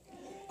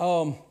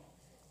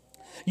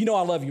 you know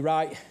I love you,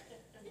 right?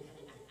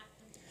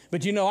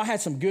 But I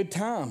had some good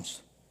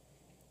times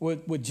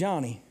with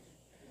Johnny.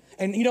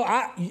 And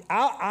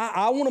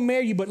I want to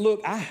marry you, but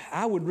look,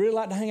 I would really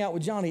like to hang out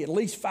with Johnny at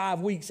least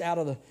 5 weeks out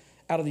of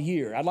the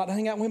year. I'd like to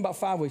hang out with him about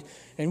 5 weeks.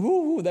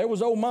 And there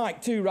was old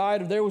Mike too, right?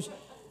 There was,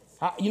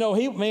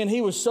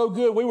 he was so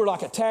good. We were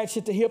like attached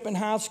at the hip in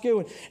high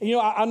school. And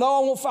I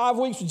know I want 5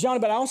 weeks with Johnny,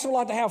 but I also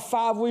like to have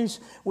 5 weeks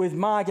with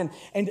Mike. And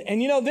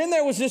then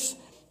there was this.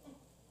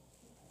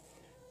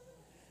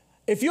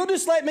 If you'll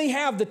just let me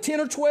have the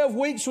 10 or 12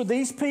 weeks with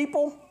these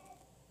people,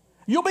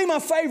 you'll be my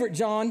favorite,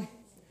 John.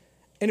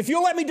 And if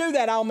you'll let me do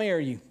that, I'll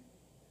marry you.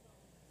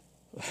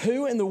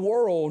 Who in the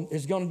world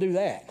is going to do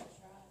that?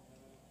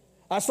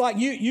 That's like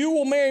you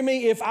will marry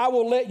me if I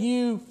will let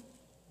you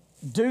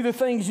do the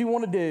things you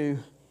want to do,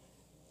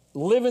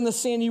 live in the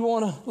sin you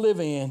want to live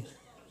in,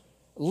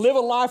 live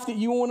a life that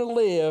you want to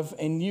live,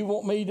 and you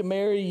want me to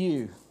marry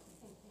you.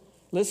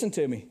 Listen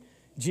to me.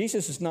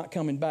 Jesus is not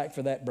coming back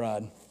for that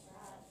bride.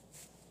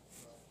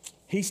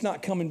 He's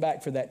not coming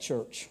back for that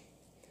church.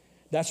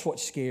 That's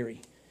what's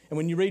scary. And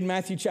when you read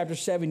Matthew chapter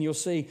 7, you'll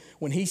see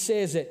when he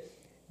says that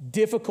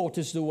difficult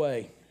is the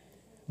way.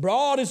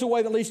 Broad is the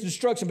way that leads to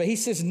destruction, but he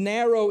says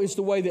narrow is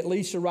the way that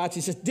leads to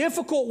righteousness. It's a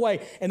difficult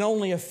way, and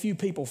only a few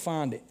people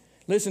find it.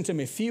 Listen to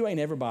me, a few ain't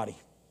everybody.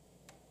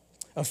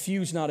 A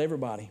few's not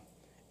everybody.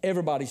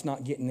 Everybody's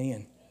not getting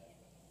in.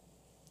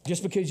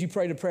 Just because you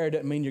prayed a prayer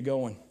doesn't mean you're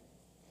going.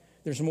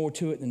 There's more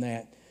to it than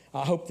that.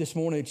 I hope this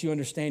morning that you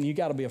understand you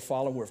got to be a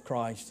follower of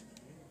Christ.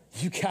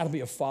 You got to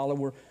be a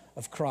follower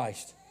of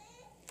Christ.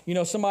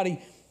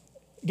 Somebody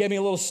gave me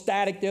a little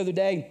static the other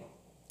day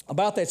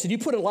about that. Said, you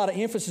put a lot of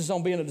emphasis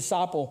on being a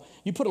disciple.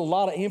 You put a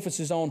lot of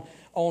emphasis on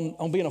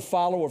being a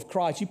follower of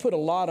Christ. You put a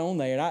lot on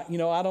there. And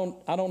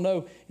I don't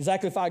know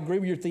exactly if I agree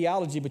with your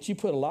theology, but you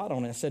put a lot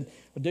on it. I said,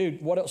 well,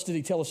 dude, what else did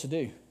he tell us to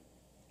do?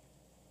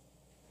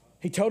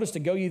 He told us to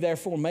go ye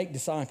therefore and make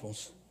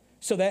disciples.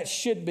 So that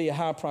should be a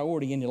high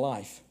priority in your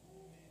life.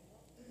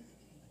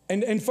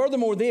 And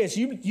furthermore this,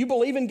 you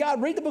believe in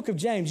God. Read the book of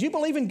James. You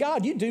believe in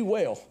God, you do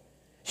well.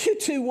 You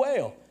do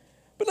well.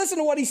 But listen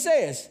to what he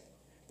says.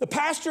 The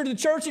pastor of the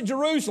church at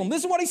Jerusalem,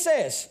 this is what he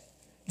says.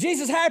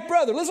 Jesus'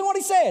 half-brother, listen to what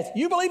he says.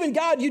 You believe in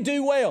God, you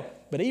do well.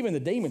 But even the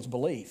demons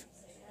believe.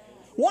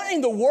 What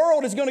in the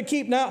world is going to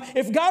keep now?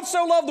 If God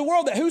so loved the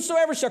world that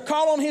whosoever shall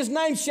call on his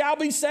name shall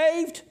be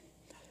saved.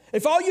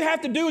 If all you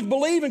have to do is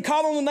believe and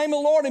call on the name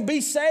of the Lord and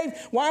be saved,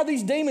 why are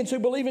these demons who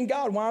believe in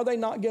God, why are they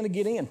not going to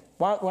get in?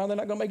 Why are they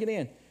not going to make it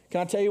in? Can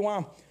I tell you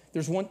why?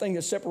 There's one thing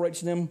that separates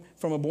them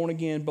from a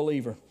born-again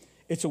believer.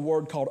 It's a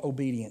word called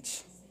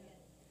obedience.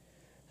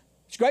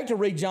 It's great to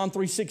read John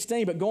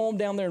 3:16, but go on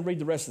down there and read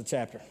the rest of the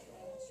chapter.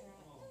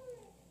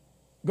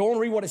 Go and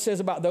read what it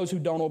says about those who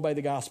don't obey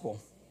the gospel.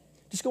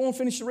 Just go and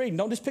finish the reading.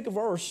 Don't just pick a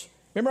verse.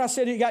 Remember I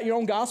said you got your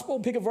own gospel?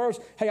 Pick a verse.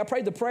 Hey, I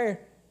prayed the prayer.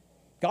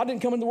 God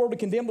didn't come into the world to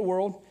condemn the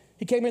world.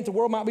 He came into the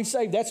world might be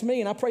saved. That's me,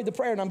 and I prayed the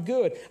prayer, and I'm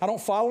good. I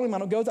don't follow him. I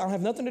don't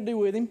have nothing to do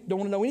with him. Don't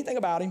want to know anything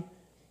about him.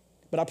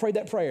 But I prayed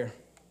that prayer.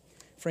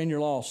 Friend,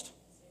 you're lost.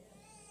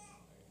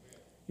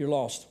 You're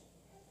lost.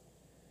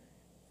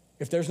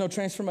 If there's no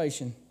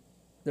transformation,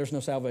 there's no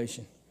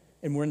salvation.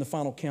 And we're in the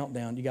final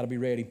countdown. You got to be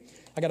ready.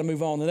 I got to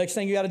move on. The next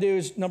thing you got to do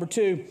is, number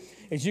 2,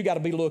 is you got to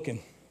be looking.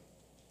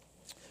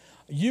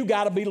 You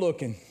got to be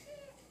looking.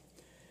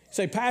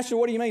 Say, Pastor,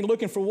 what do you mean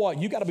looking for what?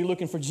 You got to be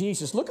looking for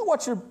Jesus. Look at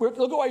what your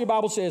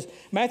Bible says.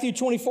 Matthew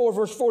 24,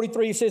 verse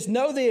 43, it says,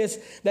 know this,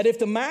 that if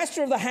the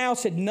master of the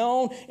house had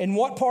known in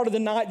what part of the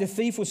night the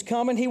thief was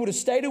coming, he would have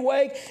stayed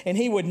awake and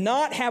he would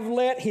not have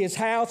let his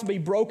house be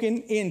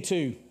broken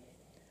into.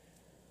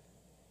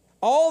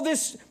 All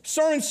this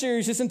sermon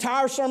series, this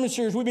entire sermon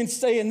series, we've been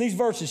saying these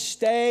verses,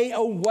 stay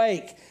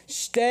awake,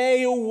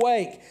 stay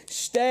awake,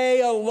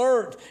 stay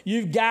alert.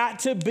 You've got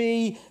to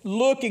be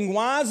looking.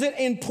 Why is it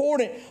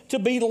important to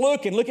be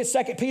looking? Look at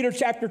 2 Peter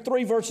chapter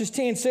 3, verses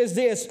 10 says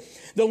this,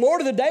 the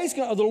day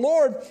of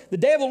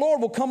the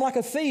Lord will come like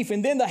a thief,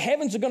 and then the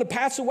heavens are going to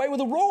pass away with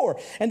a roar,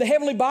 and the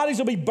heavenly bodies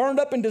will be burned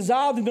up and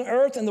dissolved in the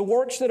earth, and the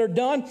works that are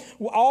done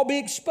will all be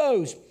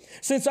exposed.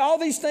 Since all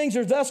these things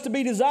are thus to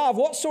be dissolved,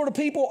 what sort of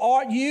people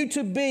ought you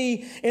to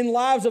be in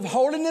lives of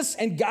holiness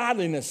and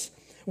godliness?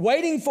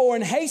 Waiting for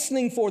and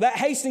hastening for, that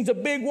hastening's a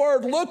big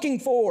word, looking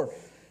for,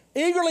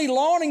 eagerly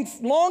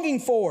longing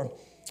for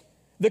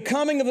the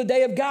coming of the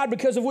day of God,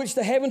 because of which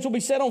the heavens will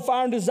be set on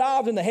fire and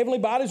dissolved, and the heavenly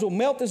bodies will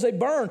melt as they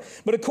burn.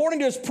 But according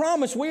to his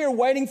promise, we are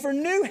waiting for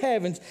new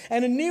heavens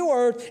and a new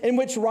earth in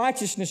which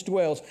righteousness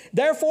dwells.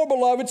 Therefore,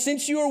 beloved,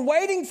 since you are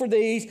waiting for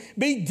these,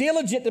 be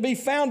diligent to be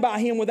found by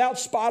him without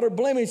spot or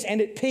blemish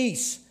and at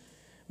peace.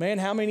 Man,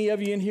 how many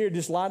of you in here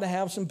just like to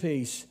have some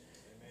peace?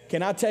 Amen.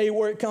 Can I tell you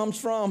where it comes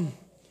from?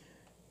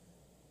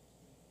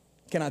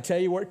 Can I tell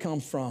you where it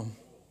comes from?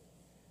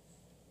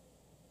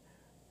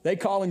 They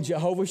call him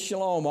Jehovah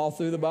Shalom all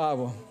through the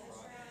Bible.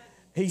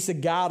 He's the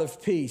God of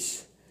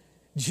peace.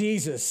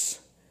 Jesus,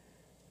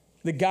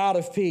 the God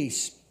of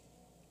peace.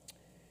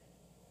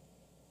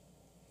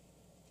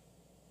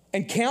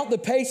 And count the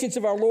patience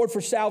of our Lord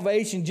for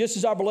salvation, just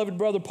as our beloved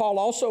brother Paul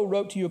also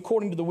wrote to you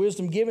according to the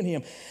wisdom given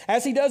him,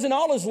 as he does in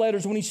all his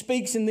letters when he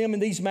speaks in them in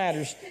these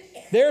matters.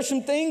 There are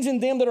some things in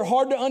them that are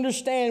hard to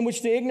understand,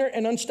 which the ignorant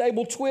and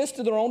unstable twist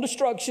to their own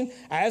destruction,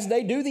 as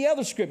they do the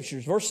other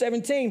scriptures. Verse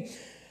 17,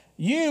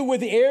 you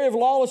with the air of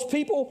lawless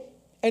people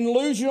and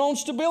lose your own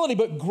stability,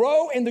 but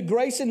grow in the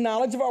grace and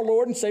knowledge of our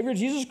Lord and Savior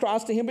Jesus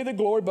Christ. To him be the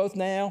glory both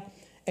now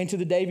and to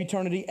the day of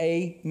eternity.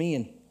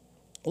 Amen.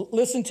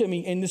 Listen to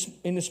me in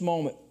this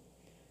moment.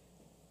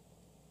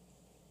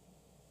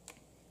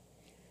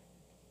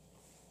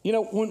 You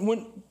know,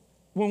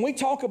 when we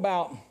talk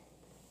about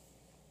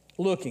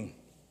looking,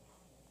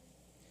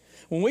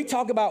 when we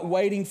talk about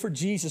waiting for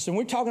Jesus, and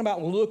we're talking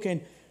about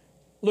looking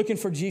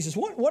for Jesus,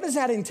 what does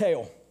that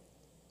entail?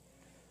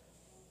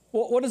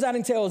 What does that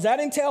entail? Does that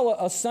entail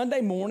a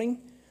Sunday morning?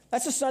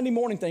 That's a Sunday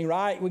morning thing,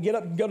 right? We get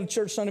up and go to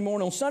church Sunday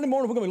morning. On Sunday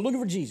morning, we're going to be looking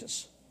for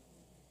Jesus.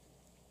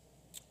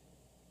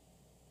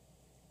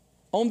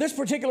 On this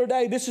particular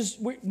day, this is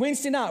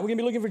Wednesday night, we're going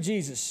to be looking for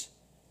Jesus.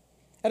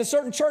 At a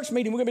certain church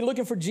meeting, we're going to be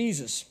looking for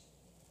Jesus.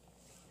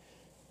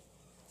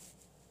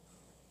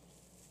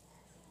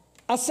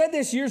 I said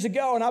this years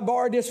ago, and I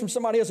borrowed this from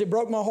somebody else. It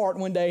broke my heart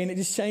one day, and it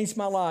just changed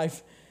my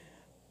life.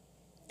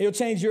 It'll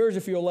change yours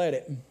if you'll let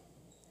it.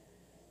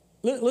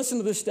 Listen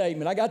to this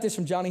statement. I got this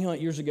from Johnny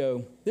Hunt years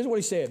ago. This is what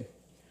he said.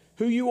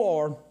 Who you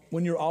are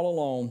when you're all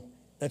alone,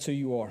 that's who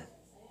you are.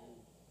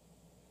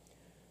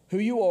 Who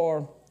you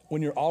are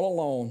when you're all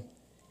alone,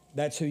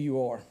 that's who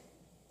you are.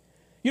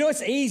 You know,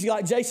 it's easy,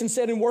 like Jason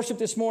said in worship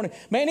this morning.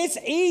 Man, it's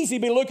easy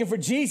to be looking for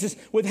Jesus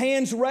with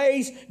hands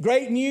raised,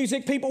 great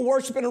music, people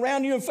worshiping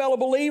around you and fellow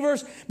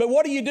believers. But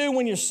what do you do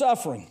when you're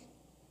suffering?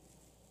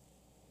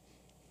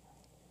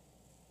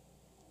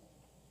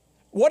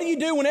 What do you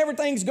do when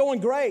everything's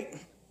going great?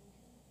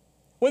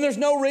 When there's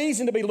no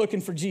reason to be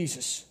looking for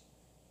Jesus?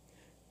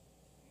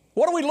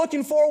 What are we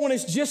looking for when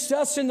it's just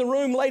us in the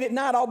room late at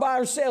night all by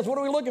ourselves? What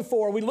are we looking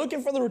for? Are we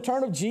looking for the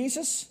return of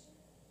Jesus?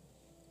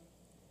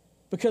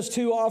 Because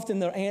too often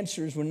the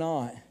answers were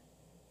not.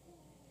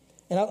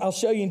 And I'll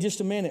show you in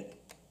just a minute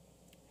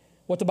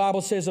what the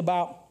Bible says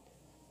about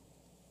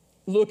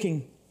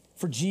looking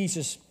for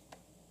Jesus.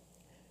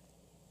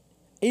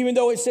 Even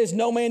though it says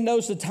no man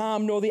knows the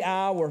time nor the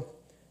hour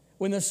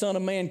when the Son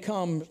of Man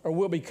comes or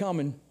will be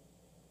coming,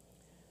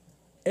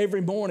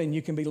 every morning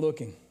you can be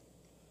looking.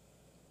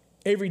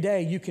 Every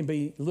day you can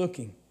be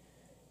looking.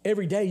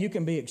 Every day you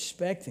can be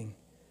expecting.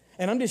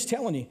 And I'm just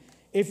telling you,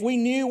 if we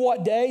knew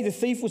what day the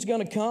thief was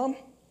going to come,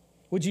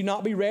 would you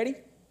not be ready?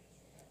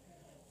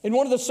 In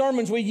one of the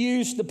sermons, we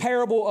used the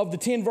parable of the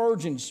 10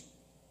 virgins.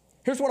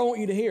 Here's what I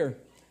want you to hear.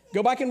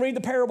 Go back and read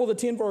the parable of the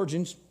 10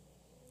 virgins.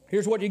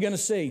 Here's what you're going to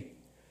see.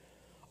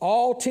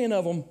 All 10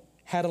 of them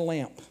had a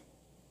lamp.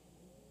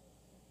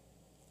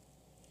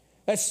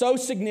 That's so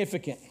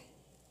significant.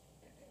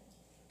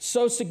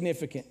 So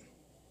significant.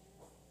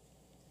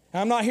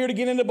 I'm not here to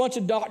get into a bunch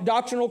of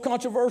doctrinal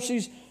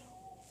controversies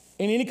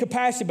in any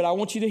capacity, but I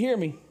want you to hear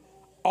me.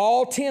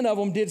 All 10 of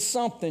them did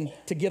something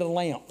to get a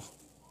lamp.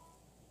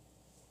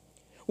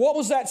 What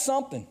was that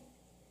something?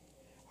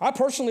 I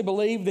personally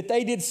believe that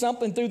they did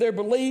something through their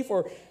belief,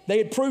 or they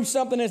had proved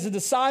something as a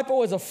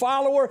disciple, as a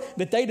follower,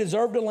 that they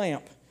deserved a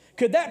lamp.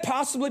 Could that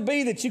possibly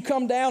be that you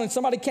come down and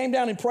somebody came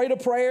down and prayed a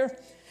prayer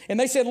and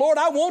they said, Lord,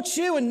 I want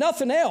you and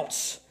nothing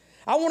else.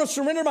 I want to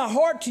surrender my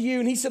heart to you.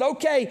 And he said,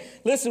 okay,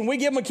 listen, we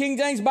give them a King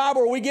James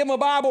Bible, or we give them a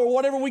Bible, or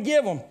whatever we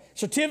give them.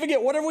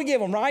 Certificate, whatever we give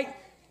them, right?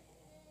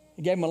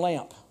 He gave them a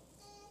lamp.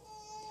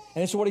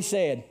 And this is what he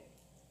said.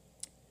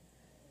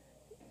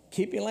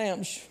 Keep your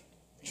lamps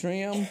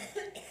trimmed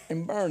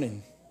and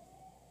burning,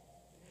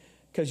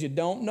 because you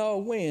don't know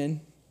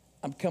when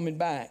I'm coming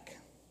back.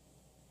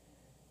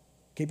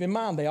 Keep in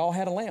mind, they all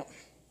had a lamp.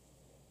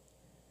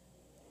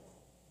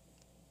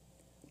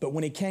 But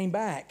when he came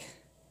back,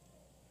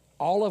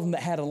 all of them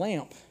that had a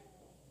lamp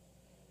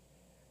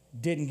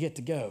didn't get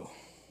to go.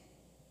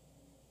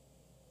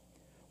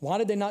 Why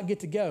did they not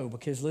get to go?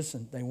 Because,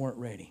 listen, they weren't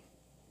ready.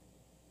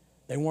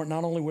 They weren't,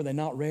 not only were they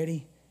not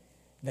ready,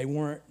 they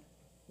weren't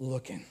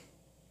looking.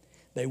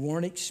 They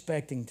weren't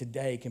expecting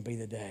today can be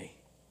the day.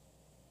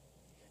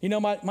 You know,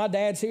 my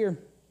dad's here,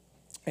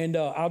 and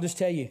I'll just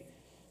tell you,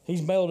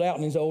 he's mellowed out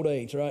in his old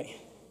age, right?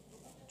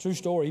 True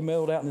story, he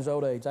mellowed out in his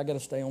old age. I got to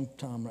stay on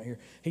time right here.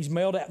 He's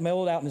mellowed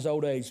out in his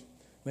old age.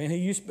 Man, he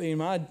used to be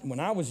when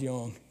I was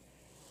young,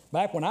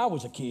 back when I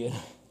was a kid.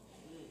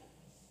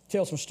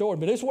 Tell some story,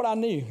 but this is what I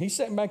knew. He's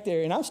sitting back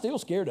there, and I'm still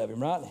scared of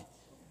him, right?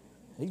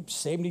 He's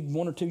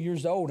 71 or 2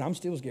 years old, and I'm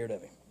still scared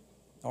of him.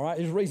 All right,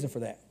 there's a reason for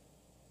that.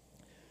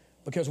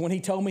 Because when he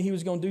told me he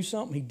was going to do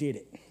something, he did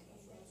it.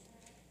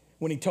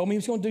 When he told me he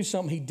was going to do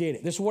something, he did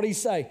it. This is what he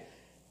say.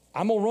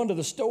 I'm going to run to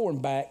the store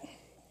and back.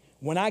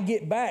 When I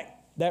get back,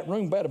 that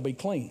room better be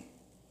clean.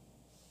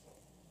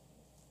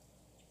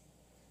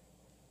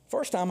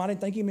 First time, I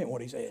didn't think he meant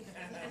what he said.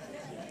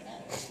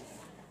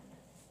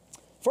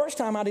 First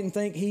time, I didn't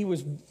think he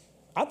was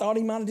I thought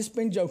he might have just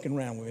been joking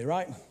around with me,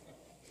 right?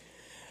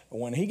 But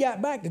when he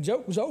got back, the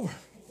joke was over.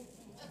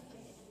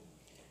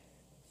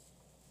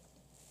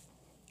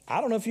 I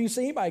don't know if you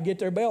see anybody get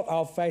their belt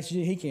off fast as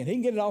he can. He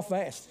can get it off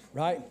fast,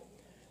 right?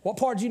 What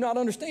part did you not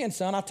understand,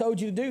 son? I told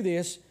you to do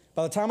this.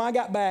 By the time I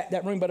got back,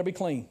 that room better be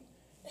clean.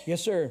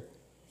 Yes, sir.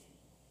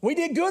 We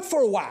did good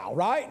for a while,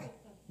 right?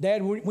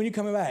 Dad, when you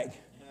coming back?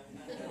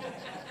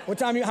 What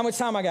time? How much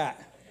time I got?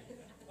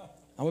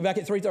 I'm back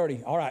at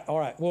 3:30. All right.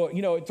 Well,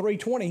 at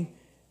 3:20,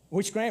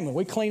 we're scrambling.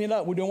 We clean it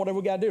up. We're doing whatever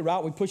we got to do,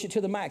 right? We push it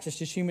to the max. It's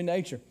just human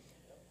nature.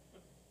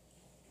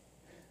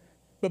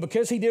 But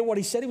because he did what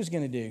he said he was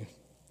going to do,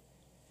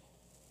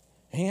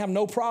 he didn't have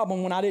no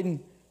problem when I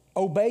didn't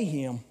obey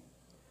him.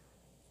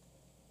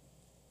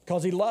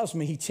 Because he loves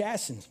me, he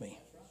chastens me.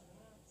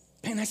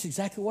 Man, that's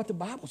exactly what the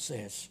Bible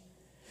says.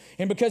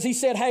 And because he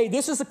said, hey,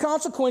 this is the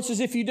consequences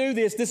if you do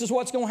this. This is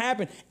what's going to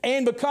happen.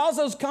 And because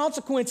those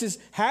consequences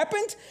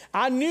happened,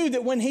 I knew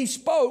that when he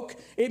spoke,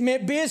 it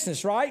meant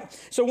business, right?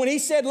 So when he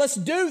said, let's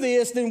do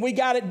this, then we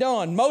got it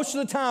done. Most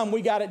of the time,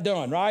 we got it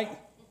done, right?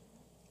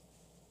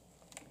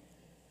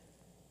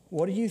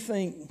 What do you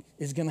think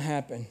is going to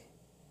happen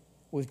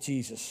with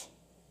Jesus?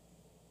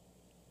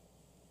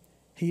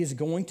 He is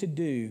going to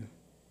do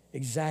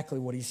exactly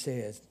what he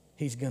says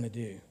he's going to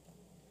do.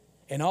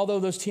 And although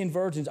those 10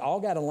 virgins all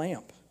got a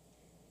lamp,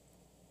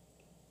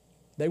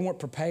 they weren't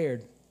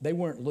prepared. They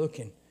weren't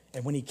looking.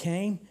 And when he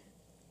came,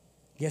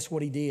 guess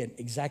what he did?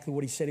 Exactly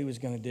what he said he was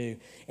going to do.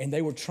 And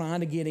they were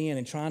trying to get in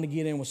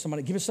with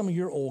somebody. Give us some of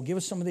your oil. Give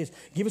us some of this.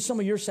 Give us some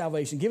of your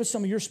salvation. Give us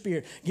some of your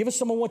spirit. Give us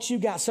some of what you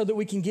got so that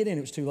we can get in.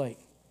 It was too late.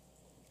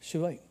 It's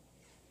too late.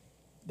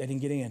 They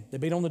didn't get in. They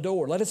beat on the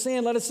door. Let us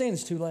in. Let us in.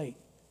 It's too late.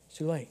 It's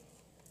too late.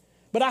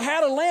 But I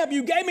had a lamp.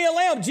 You gave me a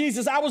lamp,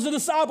 Jesus. I was a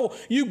disciple.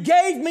 You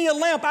gave me a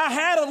lamp. I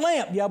had a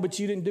lamp. Yeah, but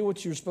you didn't do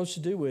what you were supposed to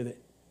do with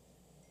it.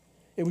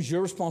 It was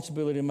your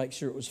responsibility to make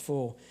sure it was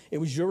full. It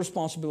was your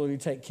responsibility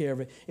to take care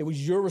of it. It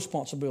was your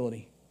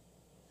responsibility.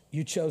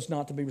 You chose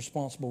not to be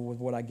responsible with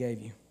what I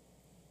gave you.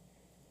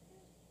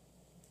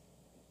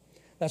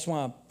 That's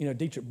why,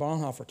 Dietrich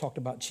Bonhoeffer talked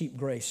about cheap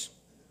grace.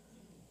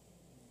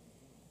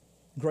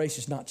 Grace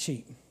is not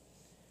cheap.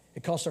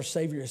 It costs our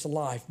Savior his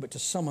life, but to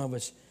some of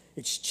us,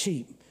 it's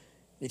cheap.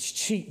 It's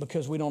cheap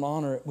because we don't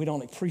honor it. We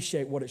don't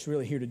appreciate what it's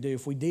really here to do.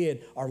 If we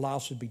did, our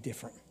lives would be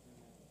different.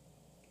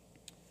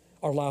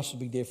 Our lives would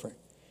be different.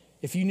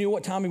 If you knew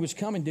what time he was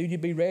coming, dude,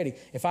 you'd be ready.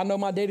 If I know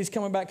my daddy's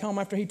coming back home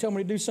after he told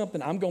me to do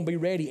something, I'm going to be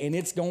ready, and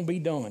it's going to be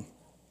done.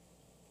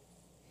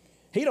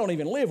 He don't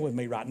even live with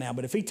me right now,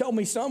 but if he told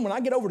me something, when I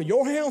get over to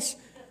your house,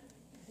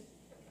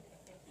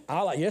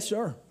 I'll like, yes,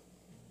 sir.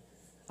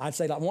 I'd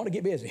say, I want to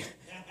get busy.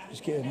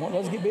 Just kidding.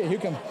 Let's get busy. Here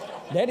come.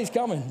 Daddy's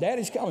coming.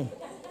 Daddy's coming.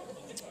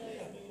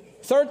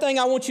 Third thing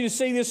I want you to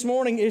see this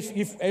morning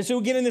is as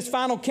we get in this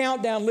final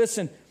countdown,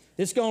 listen,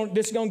 this is going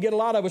to get a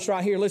lot of us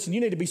right here. Listen,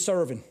 you need to be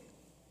serving.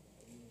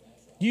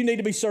 You need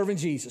to be serving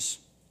Jesus.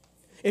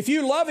 If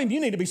you love him, you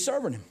need to be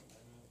serving him.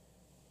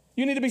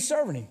 You need to be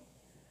serving him.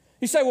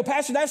 You say, well,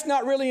 Pastor, that's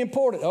not really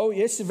important. Oh,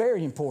 it's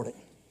very important.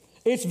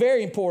 It's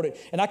very important.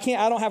 And I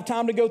don't have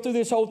time to go through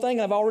this whole thing.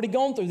 I've already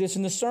gone through this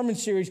in the sermon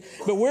series.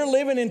 But we're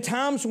living in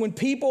times when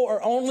people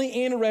are only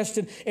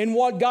interested in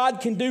what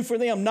God can do for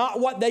them, not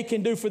what they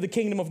can do for the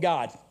kingdom of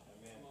God.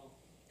 Amen.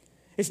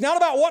 It's not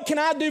about what can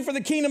I do for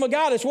the kingdom of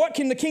God. It's what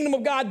can the kingdom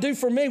of God do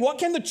for me? What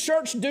can the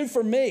church do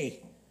for me?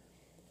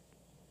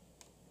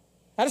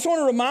 I just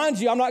want to remind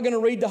you, I'm not going to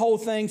read the whole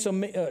thing, so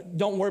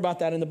don't worry about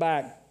that in the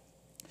back.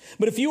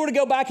 But if you were to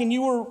go back and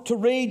you were to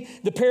read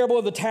the parable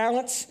of the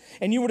talents,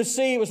 and you were to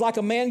see it was like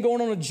a man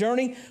going on a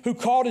journey who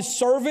called his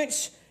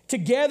servants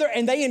together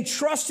and they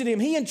entrusted him.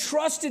 He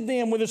entrusted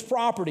them with his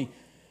property.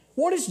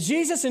 What has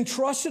Jesus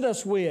entrusted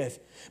us with?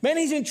 Man,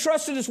 he's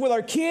entrusted us with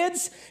our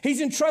kids. He's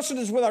entrusted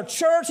us with our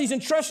church. He's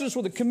entrusted us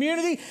with the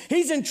community.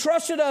 He's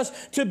entrusted us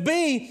to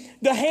be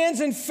the hands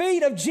and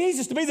feet of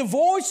Jesus, to be the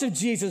voice of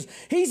Jesus.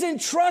 He's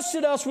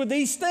entrusted us with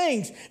these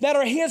things that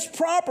are his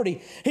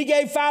property. He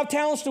gave 5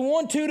 talents to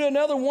one, 2 to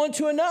another, 1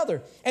 to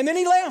another. And then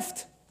he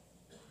left.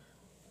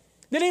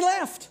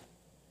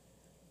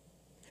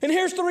 And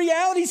here's the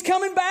reality. He's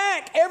coming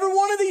back. Every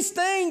one of these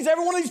things,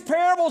 every one of these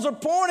parables are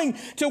pointing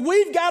to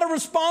we've got a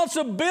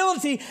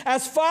responsibility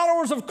as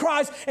followers of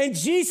Christ, and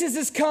Jesus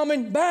is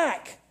coming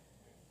back.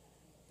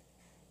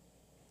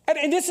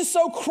 And this is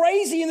so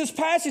crazy in this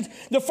passage.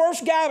 The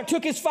first guy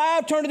took his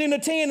 5, turned it into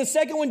 10. The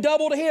second one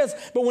doubled his.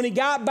 But when he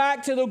got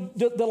back to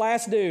the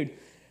last dude,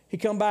 he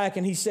come back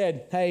and he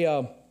said,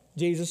 hey,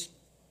 Jesus,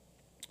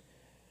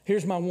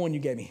 here's my 1 you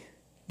gave me.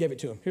 Gave it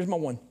to him. Here's my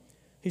 1.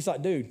 He's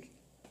like, dude,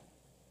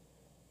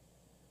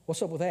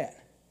 what's up with that?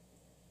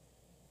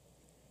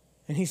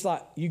 And he's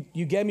like,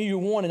 you gave me your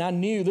 1, and I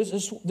knew, this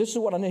is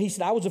what I knew. He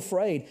said, I was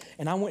afraid,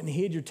 and I went and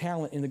hid your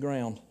talent in the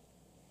ground.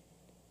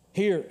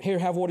 Here,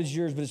 have what is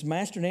yours. But his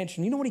master answered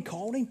him. You know what he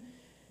called him?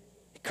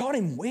 He called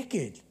him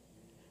wicked.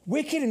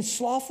 Wicked and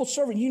slothful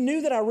servant. You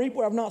knew that I reap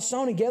where I've not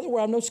sown and gather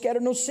where I've no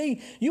scattered no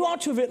seed. You ought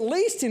to have at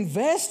least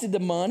invested the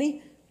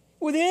money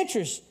with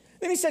interest.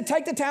 Then he said,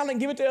 take the talent and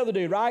give it to the other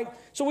dude, right?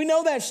 So we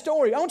know that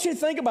story. I want you to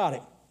think about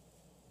it.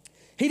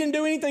 He didn't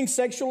do anything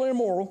sexual or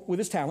immoral with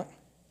his talent.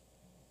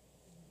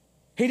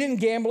 He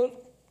didn't gamble it,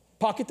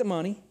 pocket the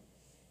money.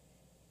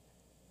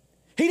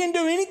 He didn't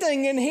do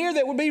anything in here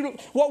that would be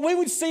what we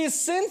would see as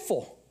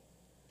sinful.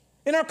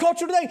 In our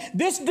culture today,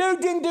 this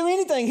dude didn't do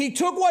anything. He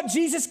took what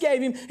Jesus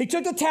gave him, he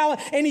took the talent,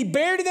 and he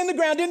buried it in the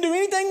ground, didn't do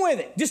anything with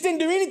it. Just didn't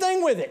do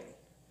anything with it.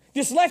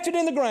 Just left it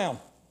in the ground.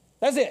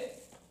 That's it.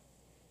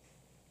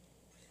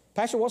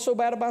 Pastor, what's so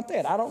bad about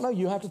that? I don't know.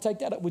 You have to take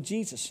that up with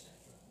Jesus.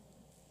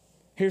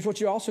 Here's what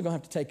you're also going to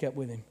have to take up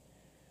with him.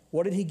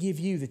 What did he give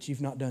you that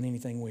you've not done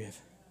anything with?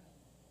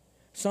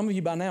 Some of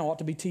you by now ought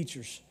to be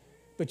teachers,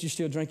 but you're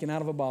still drinking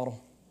out of a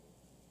bottle.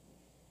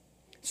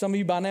 Some of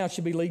you by now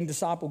should be leading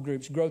disciple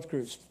groups, growth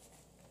groups.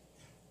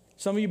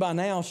 Some of you by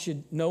now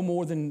should know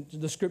more than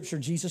the scripture,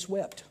 Jesus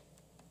wept.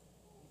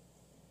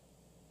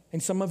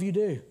 And some of you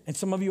do. And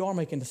some of you are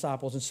making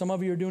disciples. And some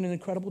of you are doing an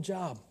incredible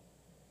job.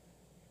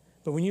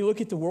 But when you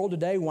look at the world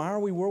today, why are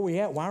we where we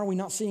at? Why are we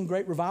not seeing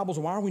great revivals?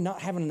 Why are we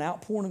not having an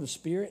outpouring of the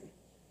Spirit?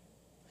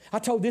 I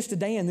told this to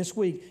Dan this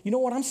week. You know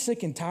what? I'm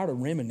sick and tired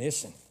of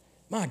reminiscing.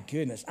 My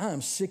goodness, I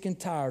am sick and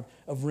tired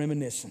of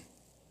reminiscing.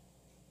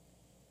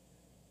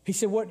 He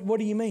said, what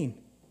do you mean?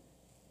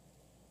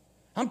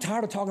 I'm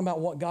tired of talking about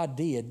what God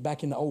did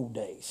back in the old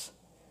days.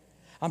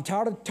 I'm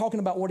tired of talking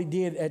about what he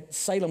did at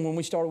Salem when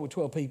we started with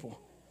 12 people.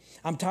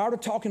 I'm tired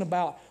of talking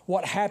about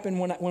what happened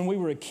when we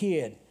were a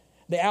kid.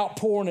 The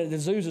outpouring at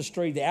Azusa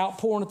Street, the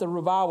outpouring at the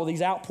revival,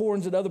 these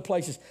outpourings at other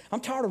places. I'm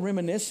tired of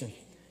reminiscing.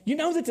 You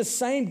know that the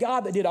same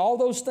God that did all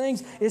those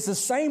things is the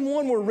same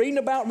one we're reading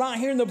about right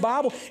here in the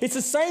Bible. It's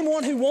the same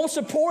one who wants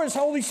to pour his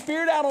Holy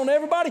Spirit out on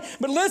everybody.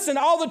 But listen,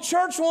 all the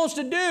church wants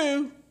to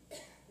do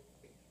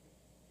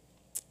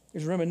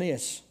is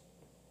reminisce.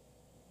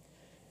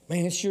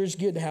 Man, it sure is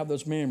good to have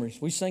those memories.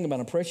 We sing about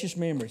them, precious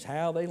memories,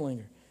 how they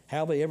linger,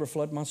 how they ever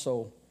flood my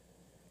soul.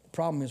 The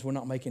problem is we're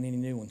not making any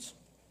new ones.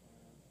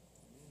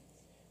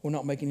 We're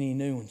not making any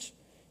new ones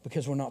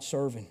because we're not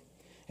serving.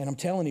 And I'm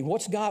telling you,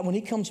 what's God, when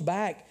he comes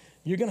back,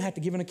 you're going to have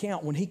to give an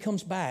account. When he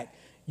comes back,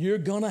 you're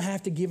going to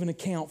have to give an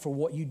account for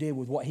what you did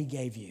with what he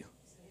gave you.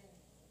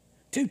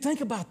 Dude,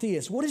 think about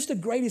this. What is the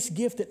greatest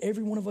gift that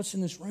every one of us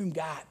in this room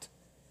got?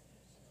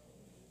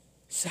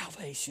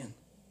 Salvation.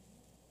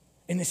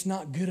 And it's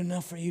not good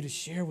enough for you to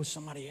share with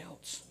somebody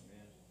else.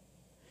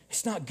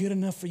 It's not good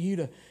enough for you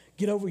to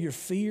get over your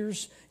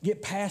fears,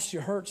 get past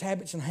your hurts,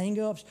 habits, and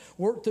hang-ups,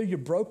 work through your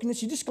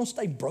brokenness. You're just going to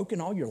stay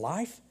broken all your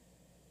life?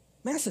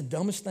 Man, that's the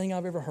dumbest thing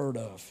I've ever heard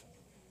of.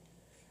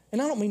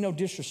 And I don't mean no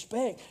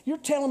disrespect. You're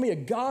telling me a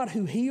God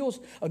who heals,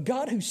 a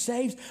God who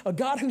saves, a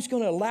God who's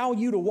going to allow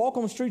you to walk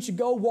on the streets of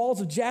gold,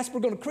 walls of jasper,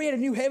 going to create a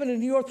new heaven and a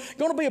new earth,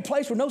 going to be a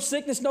place where no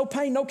sickness, no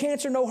pain, no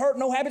cancer, no hurt,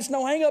 no habits,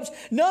 no hang-ups,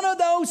 none of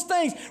those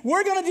things.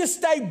 We're going to just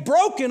stay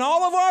broken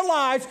all of our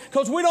lives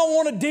because we don't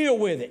want to deal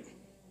with it.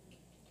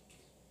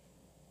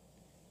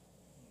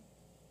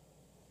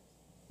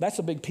 That's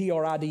a big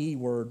P-R-I-D-E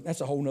word. That's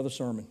a whole nother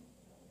sermon.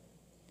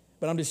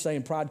 But I'm just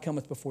saying, pride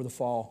cometh before the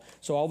fall.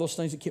 So all those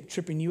things that keep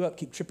tripping you up,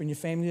 keep tripping your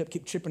family up,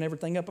 keep tripping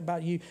everything up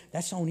about you,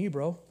 that's on you,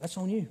 bro. That's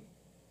on you.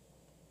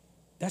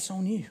 That's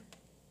on you.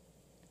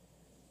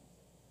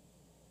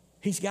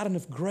 He's got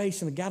enough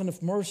grace and got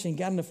enough mercy and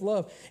got enough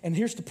love. And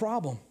here's the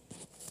problem.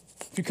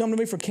 If you come to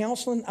me for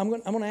counseling, I'm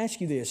going to ask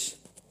you this.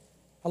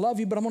 I love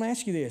you, but I'm going to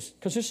ask you this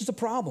because this is the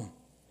problem.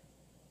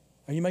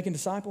 Are you making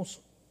disciples?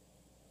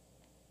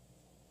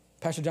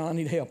 Pastor John, I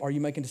need help. Are you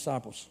making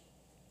disciples?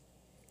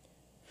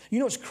 You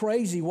know, it's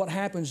crazy what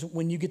happens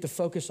when you get the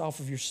focus off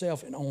of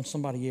yourself and on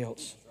somebody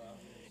else.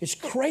 It's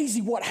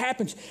crazy what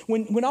happens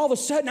when all of a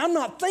sudden I'm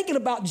not thinking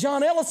about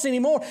John Ellis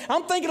anymore.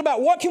 I'm thinking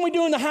about what can we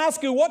do in the high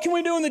school? What can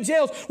we do in the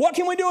jails? What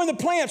can we do in the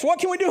plants? What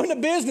can we do in the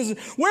businesses?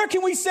 Where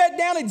can we sit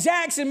down at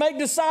Jack's and make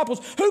disciples?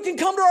 Who can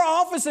come to our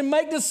office and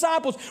make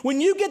disciples?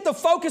 When you get the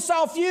focus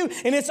off you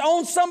and it's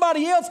on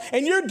somebody else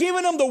and you're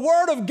giving them the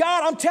word of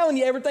God, I'm telling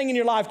you, everything in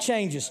your life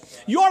changes.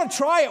 You ought to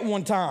try it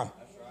one time.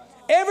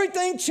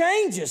 Everything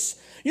changes.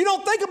 You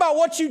don't think about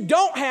what you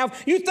don't have.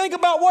 You think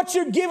about what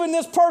you're giving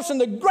this person,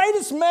 the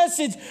greatest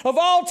message of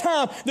all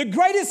time, the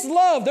greatest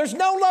love. There's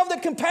no love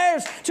that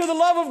compares to the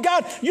love of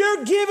God.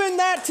 You're giving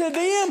that to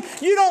them.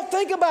 You don't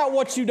think about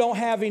what you don't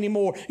have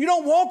anymore. You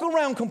don't walk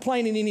around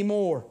complaining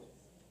anymore.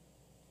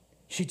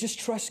 You just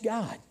trust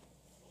God.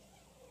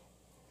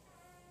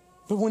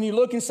 But when you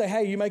look and say, hey,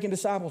 are you making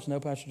disciples?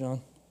 No, Pastor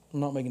John, I'm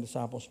not making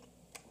disciples.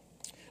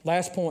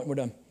 Last point, we're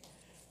done.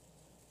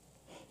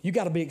 You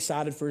got to be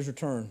excited for his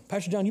return.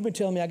 Pastor John, you've been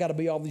telling me I got to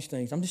be all these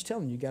things. I'm just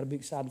telling you, you got to be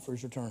excited for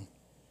his return.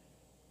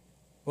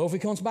 Well, if he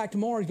comes back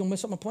tomorrow, he's going to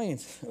mess up my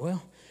plans.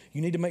 Well,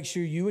 you need to make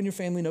sure you and your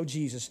family know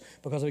Jesus,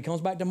 because if he comes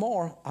back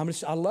tomorrow,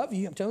 I love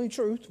you. I'm telling you the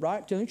truth,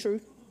 right? I'm telling you the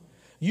truth.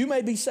 You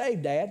may be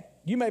saved, Dad.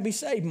 You may be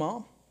saved,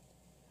 Mom.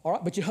 All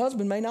right, but your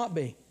husband may not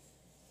be.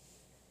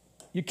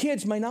 Your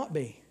kids may not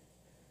be.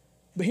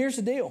 But here's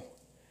the deal.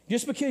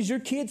 Just because your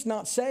kid's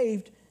not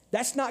saved,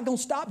 that's not going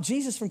to stop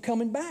Jesus from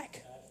coming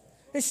back.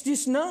 It's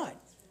just not.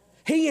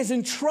 He has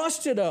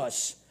entrusted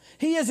us.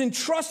 He has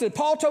entrusted.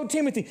 Paul told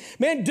Timothy,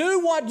 man, do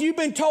what you've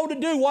been told to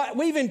do, what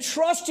we've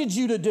entrusted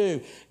you to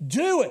do.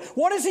 Do it.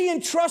 What has he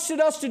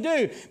entrusted us to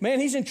do? Man,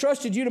 he's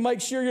entrusted you to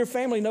make sure your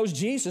family knows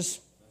Jesus.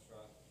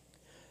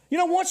 You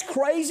know what's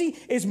crazy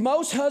is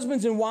most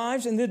husbands and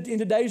wives in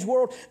today's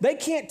world, they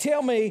can't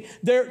tell me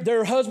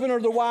their husband or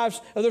their wives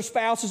or their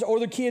spouses or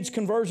their kids'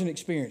 conversion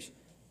experience.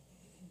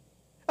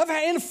 I've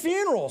had in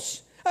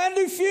funerals. I had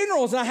to do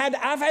funerals, and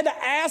I've had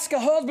to ask a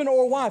husband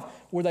or a wife,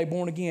 were they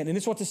born again? And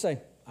it's what they say,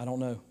 I don't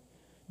know.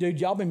 Dude,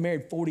 y'all been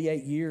married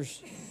 48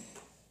 years,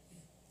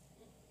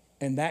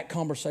 and that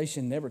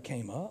conversation never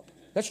came up.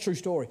 That's a true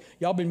story.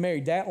 Y'all been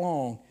married that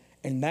long,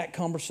 and that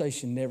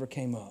conversation never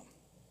came up.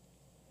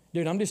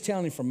 Dude, I'm just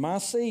telling you from my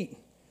seat,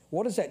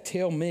 what does that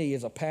tell me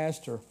as a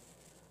pastor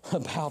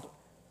about,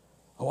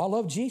 oh, I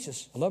love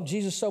Jesus. I love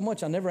Jesus so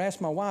much, I never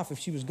asked my wife if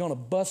she was going to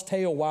bust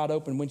tail wide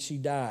open when she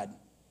died.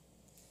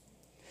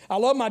 I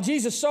love my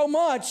Jesus so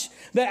much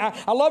that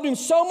I loved him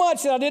so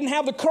much that I didn't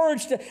have the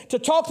courage to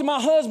talk to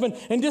my husband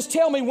and just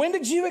tell me, when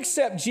did you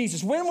accept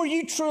Jesus? When were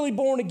you truly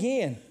born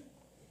again?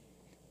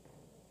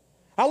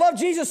 I love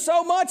Jesus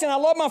so much and I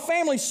love my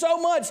family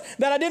so much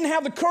that I didn't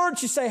have the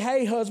courage to say,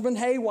 hey, husband,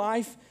 hey,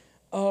 wife,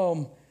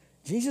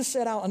 Jesus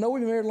said, I know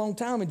we've been married a long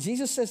time, and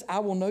Jesus says, I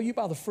will know you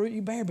by the fruit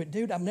you bear, but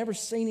dude, I've never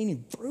seen any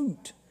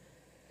fruit.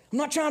 I'm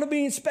not trying to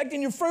be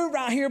inspecting your fruit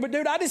right here, but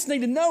dude, I just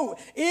need to know,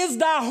 is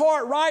thy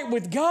heart right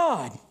with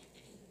God?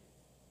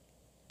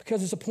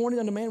 Because it's appointed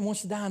unto man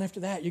wants to die, and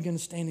after that, you're going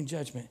to stand in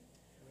judgment.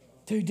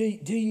 Dude,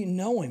 do you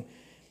know him?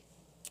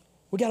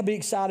 We got to be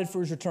excited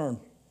for his return.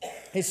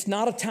 It's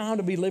not a time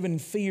to be living in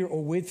fear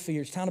or with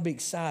fear. It's time to be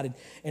excited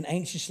and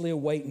anxiously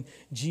awaiting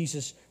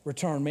Jesus'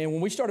 return. Man,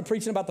 when we started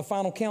preaching about the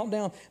final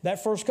countdown,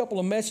 that first couple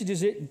of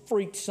messages, it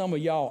freaked some of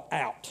y'all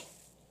out.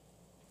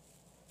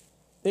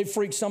 It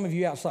freaked some of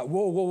you out. It's like,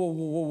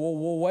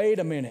 whoa, wait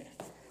a minute.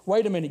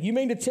 Wait a minute. You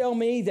mean to tell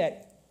me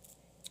that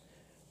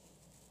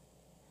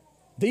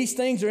these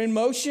things are in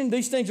motion?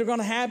 These things are going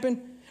to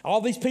happen? All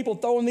these people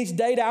throwing these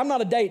date out. I'm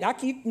not a date.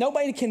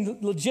 Nobody can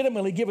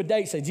legitimately give a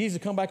date, say Jesus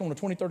will come back on the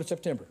 23rd of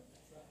September.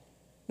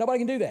 Nobody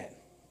can do that.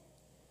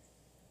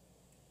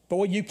 But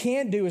what you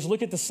can do is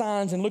look at the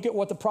signs and look at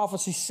what the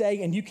prophecies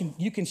say, and you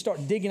can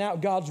start digging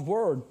out God's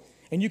word.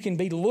 And you can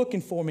be looking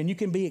for him, and you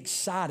can be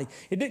excited.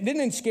 It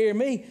didn't scare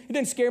me. It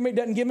didn't scare me. It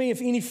doesn't give me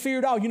any fear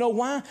at all. You know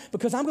why?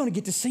 Because I'm going to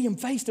get to see him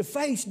face to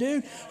face,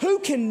 dude. Who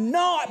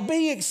cannot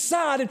be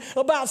excited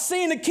about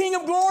seeing the King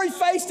of Glory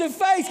face to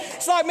face?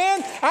 It's like,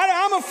 man,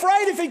 I'm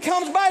afraid if he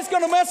comes by, it's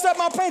going to mess up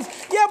my plans.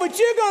 Yeah, but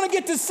you're going to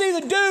get to see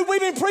the dude we've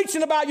been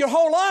preaching about your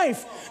whole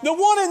life. The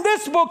one in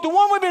this book, the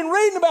one we've been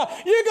reading about.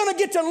 You're going to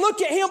get to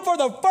look at him for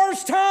the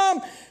first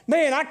time.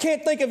 Man, I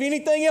can't think of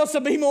anything else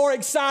to be more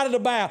excited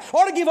about.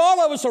 Or to give all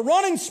of us a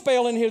running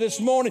spell in here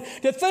this morning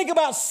to think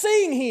about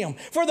seeing him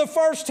for the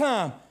first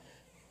time.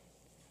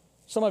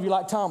 Some of you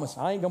like Thomas,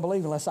 I ain't going to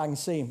believe unless I can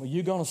see him. Well,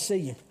 you're going to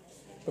see him.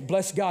 But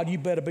bless God, you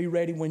better be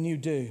ready when you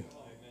do.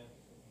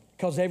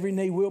 Because every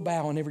knee will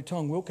bow and every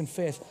tongue will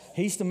confess.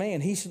 He's the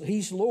man.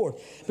 He's Lord.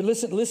 But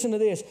listen to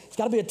this. It's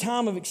got to be a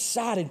time of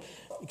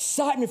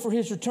excitement for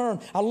his return.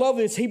 I love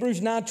this,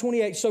 Hebrews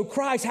 9:28. So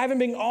Christ, having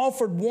been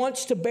offered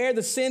once to bear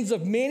the sins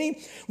of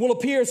many, will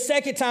appear a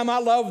second time. I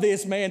love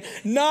this, man.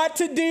 Not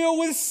to deal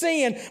with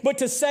sin, but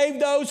to save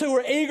those who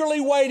are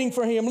eagerly waiting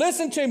for him.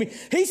 Listen to me.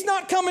 He's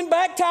not coming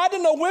back tied to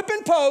no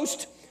whipping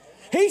post.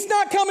 He's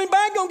not coming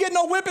back going to get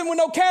no whipping with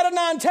no cat of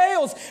nine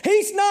tails.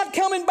 He's not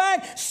coming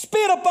back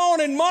spit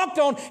upon and mocked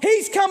on.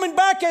 He's coming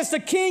back as the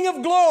King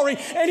of Glory,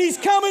 and he's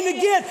coming to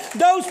get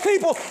those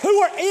people who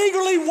are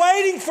eagerly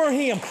waiting for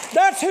him.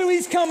 That's who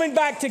he's coming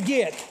back to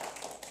get.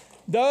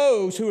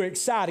 Those who are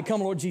excited. Come,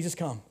 Lord Jesus,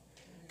 come.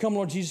 Come,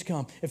 Lord Jesus,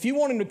 come. If you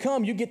want him to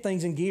come, you get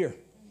things in gear.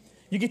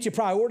 You get your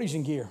priorities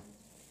in gear.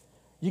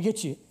 You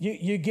get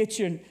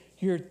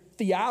your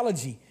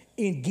theology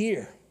in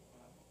gear.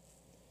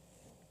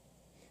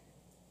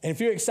 And if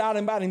you're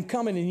excited about him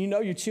coming and you know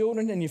your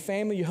children and your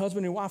family, your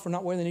husband and your wife are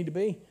not where they need to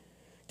be,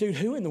 dude,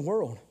 who in the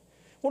world?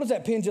 What is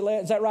that, Penn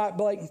Jillette? Is that right,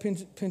 Blake? Penn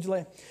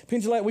Jillette?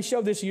 Penn Jillette, we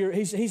showed this year.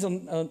 He's a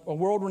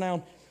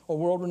world-renowned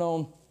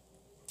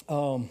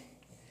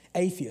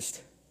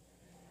atheist.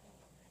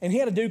 And he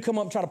had a dude come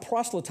up and try to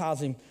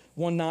proselytize him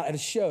one night at a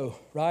show,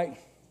 right?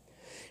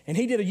 And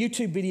he did a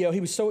YouTube video.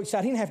 He was so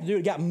excited. He didn't have to do it.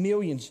 It got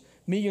millions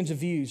of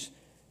views.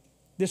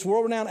 This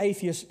world-renowned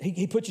atheist,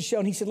 he put your show,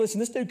 and he said, listen,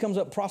 this dude comes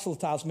up and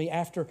proselytizes me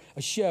after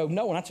a show.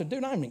 No, and I said,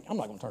 dude, I'm not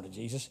going to turn to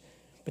Jesus.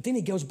 But then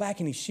he goes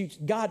back and he shoots.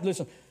 God,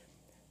 listen,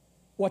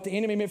 what the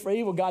enemy meant for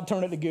evil, God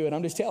turned it to good.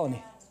 I'm just telling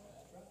you.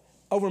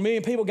 Over 1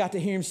 million people got to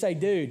hear him say,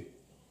 dude,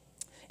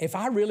 if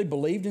I really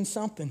believed in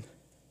something,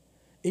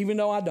 even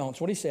though I don't, it's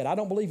what he said, I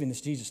don't believe in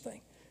this Jesus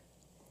thing.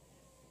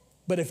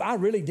 But if I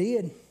really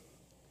did,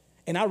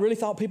 and I really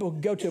thought people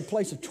could go to a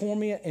place of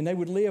torment and they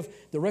would live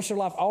the rest of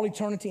their life, all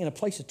eternity, in a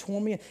place of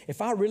torment.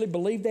 If I really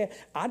believed that,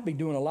 I'd be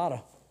doing a lot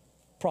of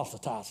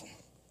proselytizing.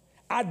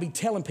 I'd be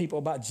telling people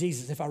about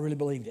Jesus if I really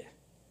believed it.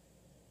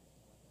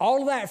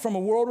 All of that from a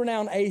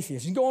world-renowned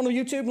atheist. You can go on to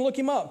YouTube and look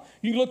him up.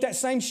 You can look that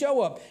same show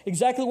up.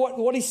 Exactly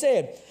what he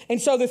said. And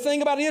so the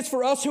thing about it is,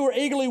 for us who are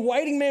eagerly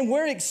waiting, man,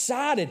 we're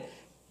excited.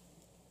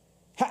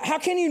 How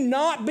can you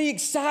not be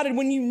excited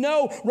when you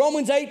know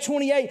Romans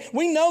 8:28?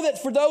 We know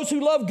that for those who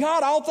love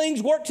God, all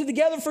things work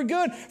together for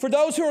good. For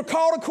those who are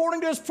called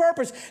according to his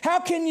purpose. How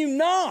can you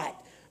not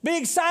be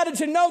excited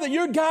to know that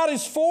your God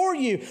is for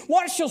you?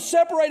 What shall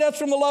separate us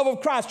from the love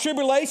of Christ?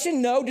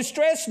 Tribulation? No.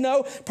 Distress?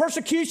 No.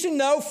 Persecution?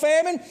 No.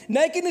 Famine?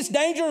 Nakedness?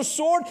 Danger? Or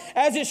sword?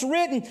 As it's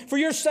written, for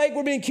your sake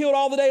we're being killed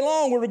all the day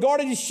long. We're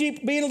regarded as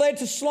sheep being led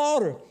to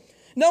slaughter.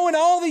 Knowing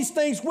all these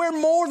things, we're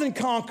more than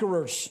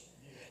conquerors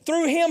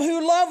through him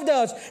who loved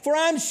us. For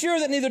I am sure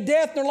that neither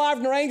death, nor life,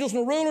 nor angels,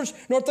 nor rulers,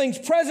 nor things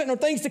present, nor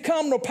things to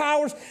come, nor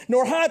powers,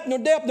 nor height, nor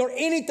depth, nor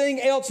anything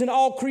else in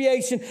all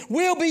creation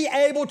will be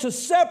able to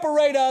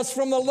separate us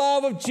from the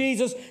love of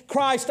Jesus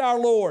Christ our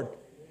Lord.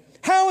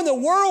 How in the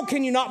world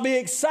can you not be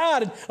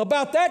excited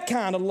about that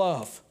kind of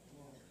love?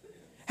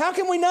 How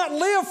can we not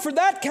live for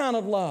that kind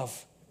of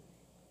love?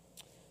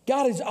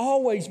 God has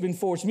always been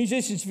for us.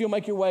 Musicians, if you'll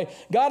make your way,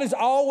 God has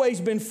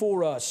always been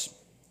for us.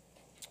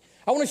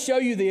 I want to show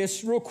you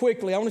this real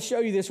quickly. I want to show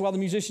you this while the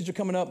musicians are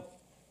coming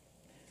up.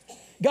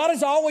 God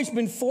has always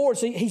been for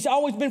us. He's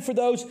always been for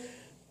those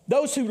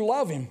who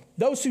love him,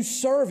 those who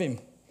serve him.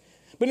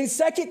 But in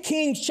 2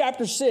 Kings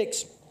chapter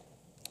 6,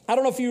 I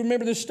don't know if you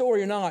remember this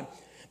story or not,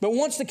 but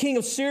once the king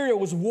of Syria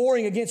was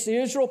warring against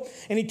Israel,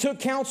 and he took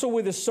counsel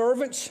with his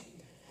servants,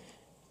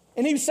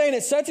 and he was saying,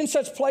 at such and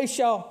such place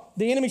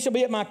the enemy shall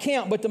be at my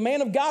camp. But the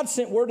man of God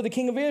sent word to the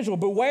king of Israel,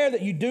 beware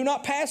that you do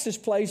not pass this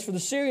place, for the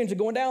Syrians are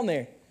going down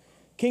there.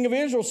 King of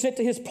Israel sent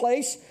to his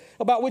place,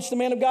 about which the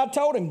man of God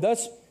told him.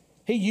 Thus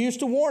he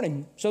used to warn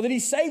him, so that he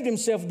saved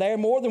himself there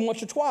more than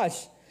once or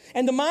twice.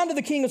 And the mind of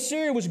the king of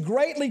Syria was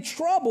greatly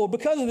troubled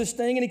because of this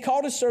thing. And he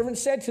called his servant and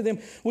said to them,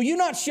 will you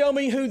not show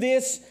me who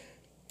this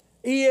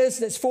is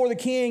that's for the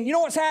king? You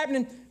know what's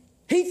happening?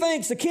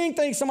 The king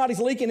thinks somebody's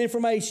leaking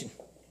information.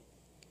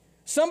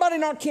 Somebody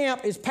in our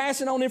camp is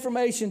passing on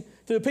information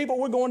to the people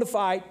we're going to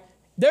fight.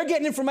 They're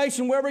getting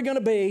information where we're going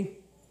to be.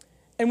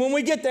 And when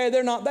we get there,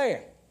 they're not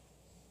there.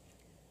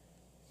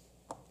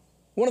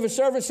 One of his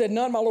servants said,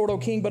 none, my lord, O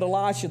king, but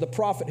Elisha, the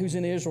prophet who's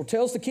in Israel,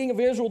 tells the king of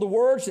Israel the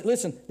words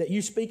that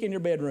you speak in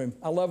your bedroom.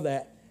 I love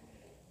that.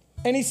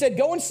 And he said,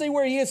 go and see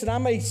where he is, that I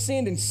may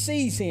send and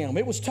seize him.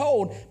 It was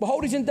told,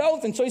 behold, he's in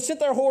Dothan. So he sent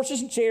their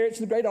horses and chariots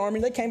and the great army,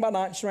 and they came by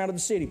night and surrounded the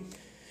city.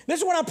 This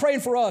is what I'm praying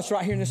for us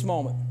right here in this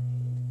moment.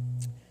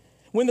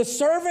 When the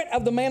servant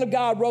of the man of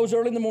God rose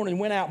early in the morning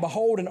and went out,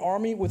 behold, an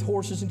army with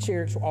horses and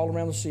chariots were all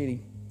around the city.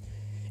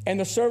 And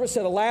the servant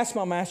said, alas,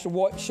 my master,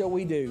 what shall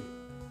we do?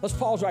 Let's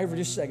pause right here for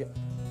just a second.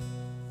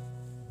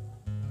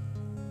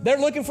 They're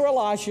looking for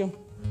Elisha.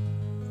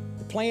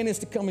 The plan is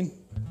to come and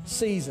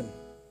seize him.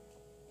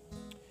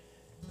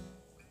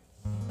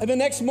 And the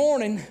next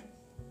morning,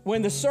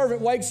 when the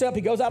servant wakes up,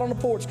 he goes out on the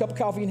porch, cup of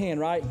coffee in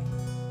hand, right?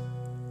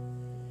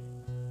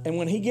 And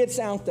when he gets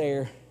out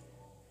there,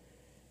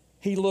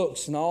 he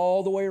looks, and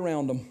all the way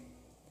around them,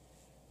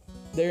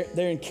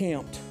 they're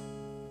encamped.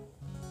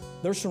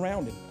 They're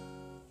surrounded.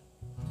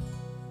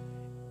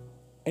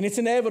 And it's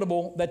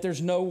inevitable that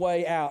there's no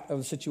way out of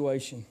the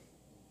situation.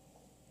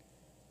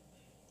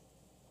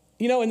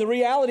 You know, and the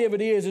reality of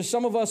it is, there's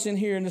some of us in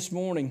here this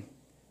morning,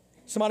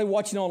 somebody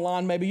watching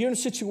online, maybe you're in a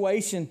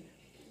situation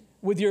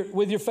with your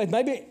faith.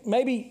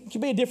 Maybe it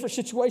could be a different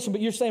situation,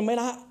 but you're saying,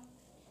 man,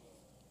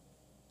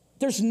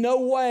 there's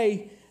no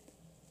way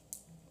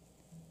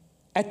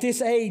at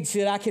this age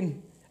that I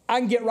can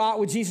get right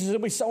with Jesus. It'll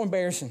be so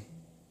embarrassing.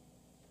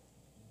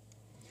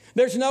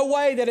 There's no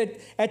way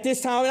that at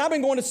this time, and I've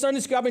been going to Sunday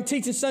school, I've been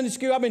teaching Sunday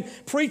school, I've been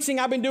preaching,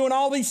 I've been doing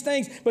all these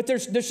things, but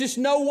there's just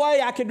no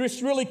way I could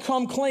just really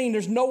come clean.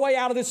 There's no way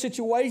out of this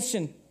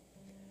situation.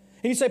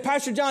 And you say,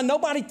 Pastor John,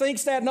 nobody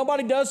thinks that.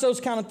 Nobody does those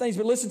kind of things.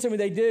 But listen to me,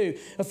 they do.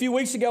 A few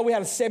weeks ago, we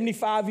had a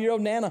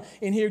 75-year-old Nana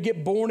in here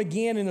get born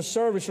again in the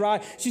service,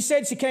 right? She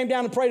said she came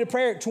down and prayed a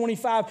prayer at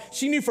 25.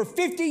 She knew for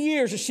 50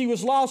 years that she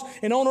was lost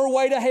and on her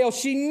way to hell.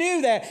 She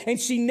knew that, and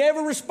she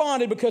never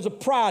responded because of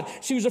pride.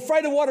 She was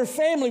afraid of what her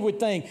family would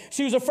think.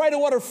 She was afraid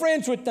of what her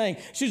friends would think.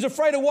 She was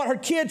afraid of what her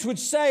kids would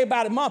say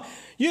about it. Mom,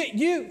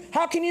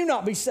 how can you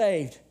not be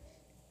saved?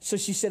 So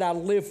she said, I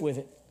live with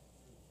it.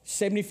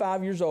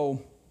 75 years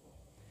old.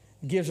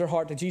 Gives her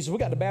heart to Jesus. We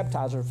got to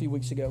baptize her a few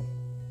weeks ago.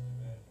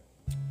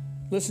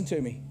 Listen to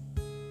me.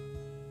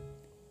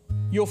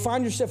 You'll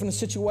find yourself in a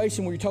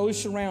situation where you're totally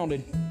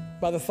surrounded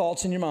by the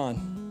thoughts in your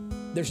mind.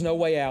 There's no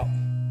way out.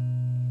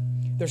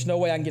 There's no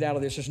way I can get out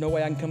of this. There's no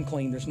way I can come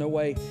clean. There's no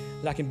way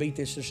that I can beat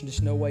this. There's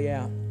just no way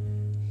out.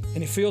 And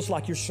it feels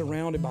like you're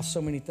surrounded by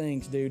so many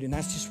things, dude. And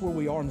that's just where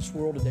we are in this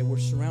world today. We're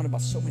surrounded by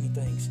so many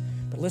things.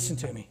 But listen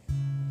to me.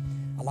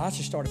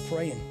 Elisha started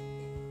praying.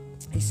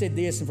 He said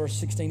this in verse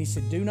 16. He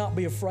said, do not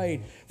be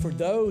afraid, for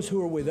those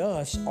who are with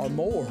us are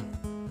more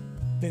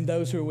than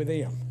those who are with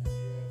them.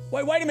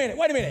 Wait a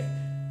minute.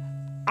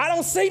 I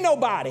don't see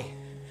nobody.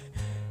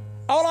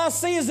 All I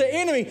see is the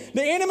enemy.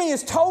 The enemy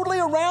is totally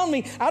around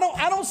me. I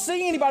don't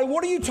see anybody.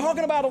 What are you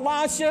talking about,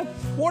 Elisha?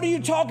 What are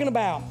you talking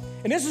about?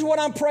 And this is what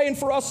I'm praying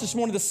for us this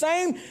morning. The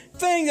same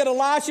thing that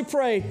Elisha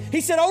prayed. He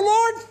said, oh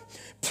Lord,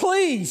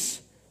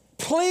 please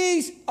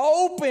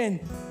open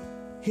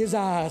his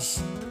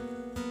eyes.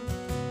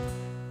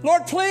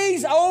 Lord,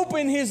 please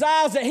open his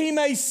eyes that he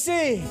may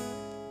see.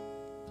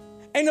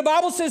 And the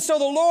Bible says, so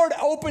the Lord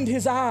opened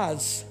his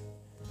eyes.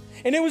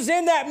 And it was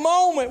in that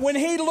moment when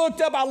he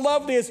looked up, I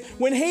love this,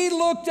 when he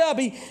looked up,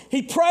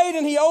 he prayed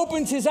and he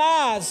opened his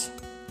eyes.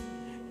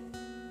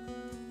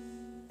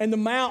 And the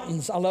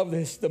mountains, I love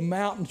this, the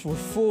mountains were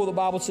full, the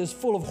Bible says,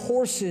 full of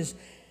horses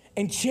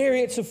and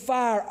chariots of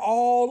fire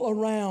all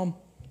around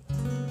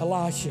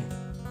Elisha.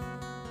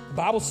 The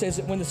Bible says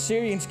that when the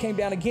Syrians came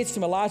down against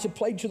him, Elijah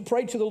prayed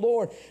to the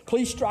Lord,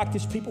 please strike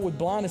this people with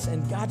blindness.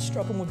 And God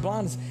struck them with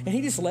blindness, and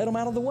he just led them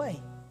out of the way.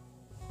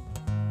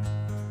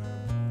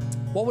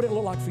 What would it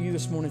look like for you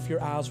this morning if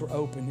your eyes were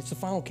open? It's the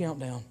final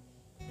countdown.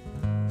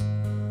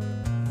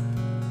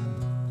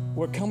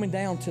 We're coming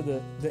down to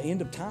the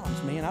end of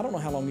times, man. I don't know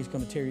how long he's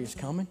going to tarry. It's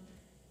coming.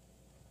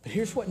 But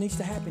here's what needs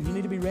to happen. You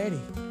need to be ready.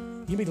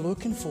 You need to be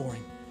looking for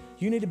him.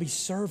 You need to be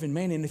serving,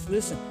 man. And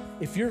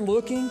if you're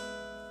looking,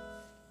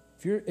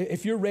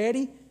 if you're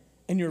ready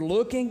and you're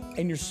looking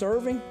and you're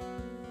serving,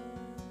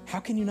 how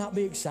can you not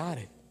be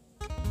excited?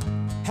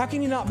 How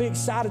can you not be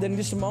excited that in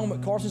just a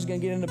moment Carson's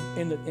going to get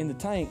in the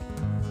tank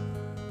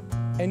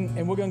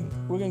and we're going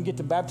to get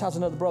to baptize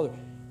another brother,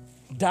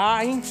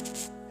 dying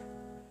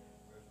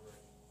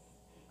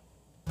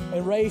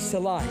and raised to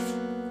life?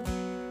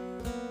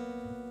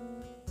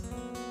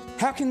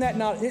 How can that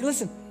not?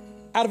 Listen,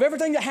 out of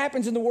everything that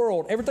happens in the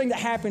world, everything that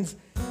happens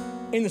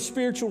in the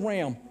spiritual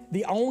realm,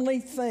 the only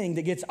thing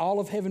that gets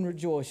all of heaven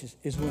rejoices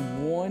is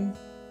when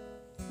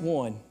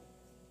one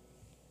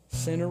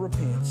sinner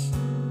repents,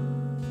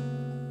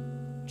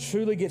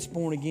 truly gets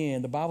born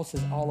again. The Bible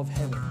says all of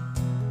heaven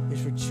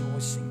is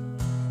rejoicing.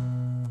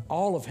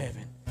 All of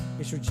heaven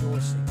is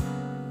rejoicing.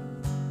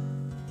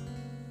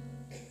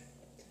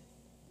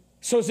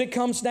 So as it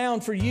comes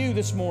down for you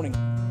this morning,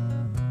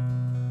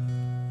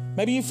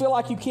 maybe you feel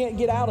like you can't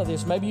get out of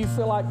this. Maybe you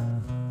feel like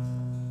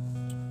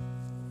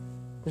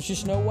there's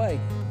just no way.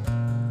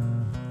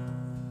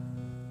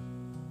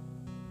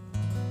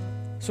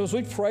 So as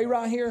we pray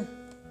right here,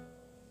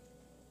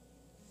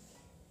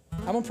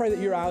 I'm going to pray that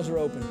your eyes are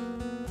open.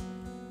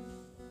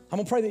 I'm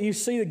going to pray that you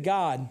see the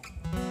God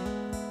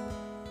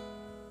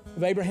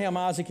of Abraham,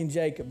 Isaac, and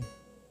Jacob.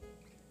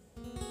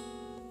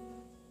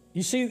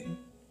 You see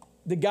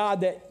the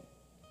God that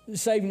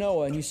saved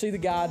Noah, and you see the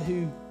God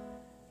who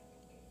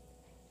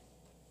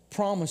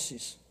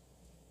promises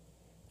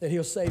that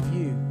he'll save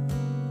you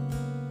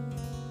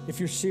if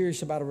you're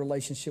serious about a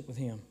relationship with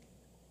him.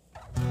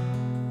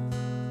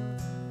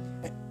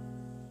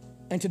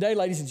 And today,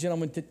 ladies and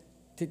gentlemen,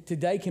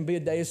 today can be a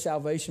day of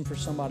salvation for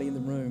somebody in the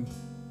room.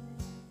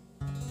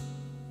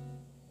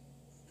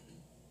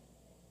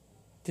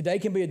 Today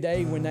can be a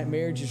day when that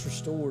marriage is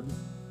restored.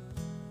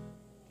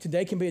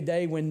 Today can be a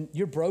day when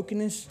your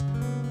brokenness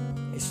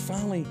is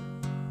finally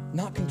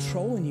not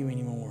controlling you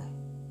anymore.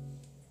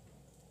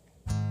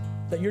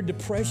 That your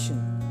depression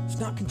is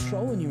not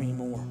controlling you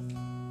anymore.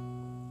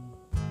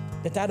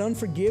 That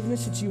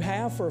unforgiveness that you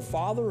have for a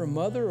father or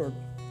mother, or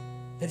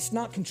that it's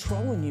not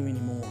controlling you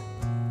anymore.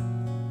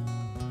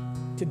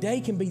 Today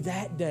can be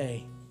that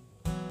day.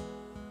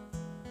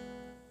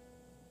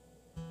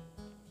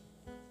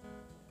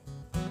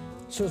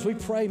 So as we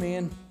pray,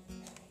 man,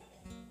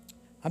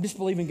 I'm just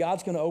believing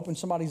God's going to open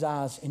somebody's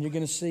eyes and you're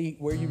going to see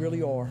where you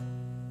really are,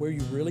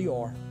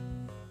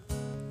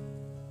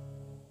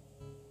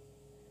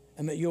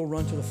 and that you'll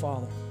run to the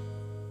Father.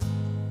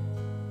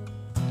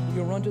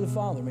 You'll run to the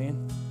Father,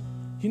 man.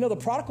 You know, the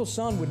prodigal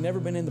son would never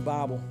been in the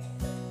Bible.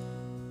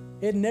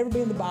 It had never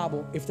been in the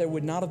Bible if there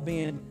would not have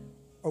been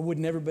or would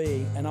never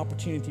be an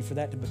opportunity for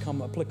that to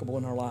become applicable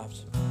in our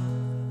lives.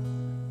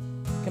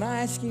 Can I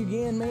ask you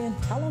again, man,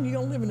 how long are you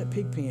going to live in that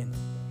pig pen?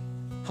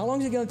 How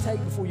long is it going to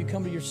take before you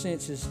come to your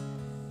senses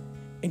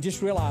and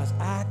just realize,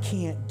 I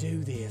can't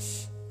do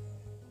this.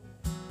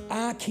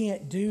 I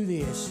can't do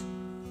this.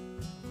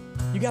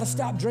 You got to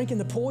stop drinking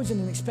the poison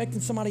and expecting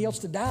somebody else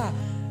to die.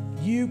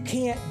 You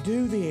can't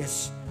do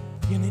this.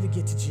 You need to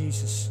get to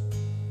Jesus.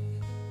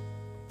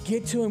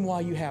 Get to him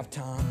while you have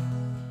time.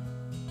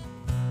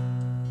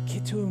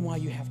 Get to him while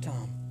you have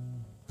time.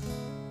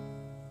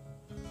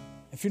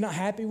 If you're not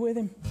happy with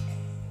him,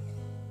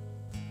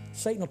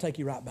 Satan will take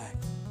you right back.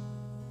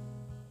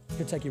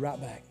 He'll take you right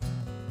back.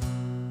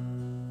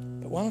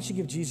 But why don't you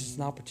give Jesus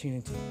an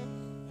opportunity?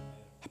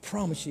 I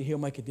promise you he'll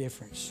make a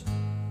difference.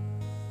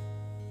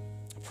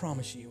 I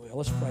promise you he will.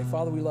 Let's pray.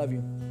 Father, we love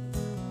you.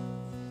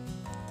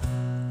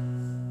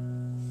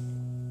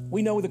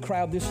 We know with a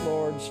crowd this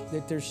large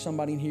that there's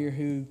somebody in here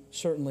who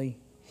certainly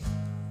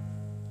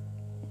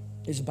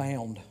is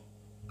bound.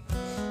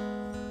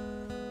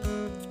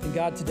 And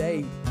God,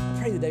 today, I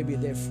pray today be a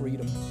day of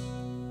freedom.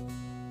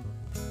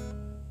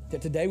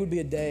 That today would be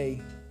a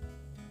day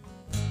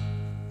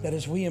that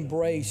as we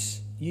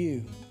embrace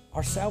you,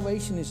 Our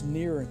salvation is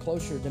nearer and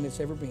closer than it's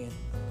ever been.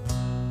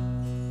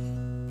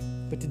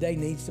 But today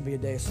needs to be a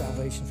day of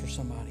salvation for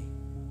somebody.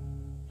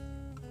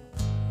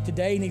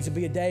 Today needs to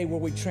be a day where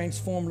we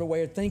transform the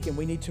way of thinking.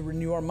 We need to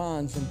renew our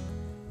minds, and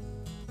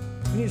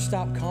we need to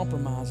stop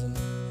compromising.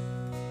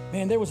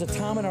 Man, there was a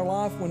time in our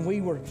life when we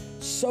were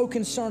so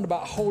concerned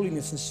about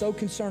holiness and so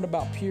concerned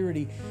about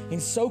purity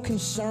and so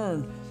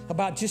concerned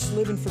about just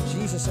living for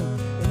Jesus.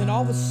 And then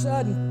all of a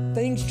sudden,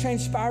 things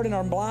transpired in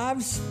our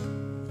lives.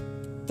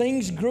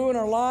 Things grew in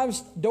our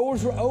lives.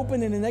 Doors were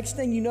open. And the next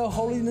thing you know,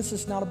 holiness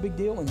is not a big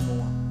deal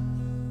anymore.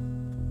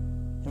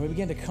 And we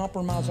began to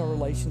compromise our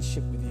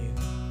relationship with you.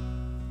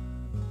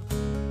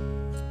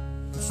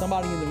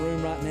 Somebody in the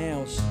room right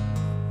now is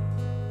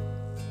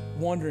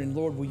wondering,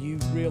 Lord, will you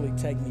really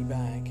take me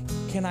back?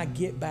 Can I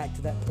get back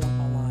to that point in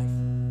my life?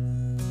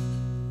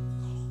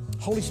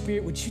 Holy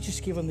Spirit, would you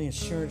just give them the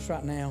assurance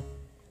right now?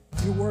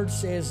 Your word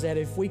says that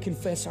if we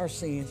confess our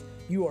sins,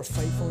 you are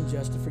faithful and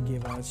just to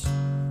forgive us.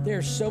 There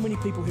are so many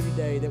people here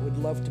today that would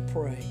love to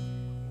pray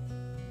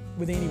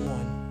with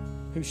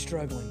anyone who's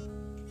struggling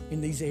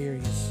in these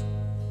areas.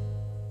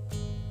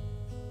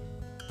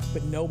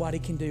 But nobody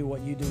can do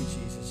what you do,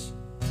 Jesus.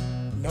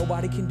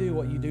 Nobody can do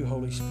what you do,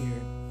 Holy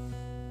Spirit.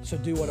 So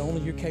do what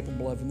only you're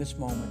capable of in this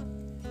moment.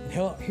 And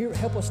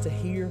help us to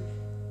hear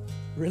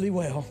really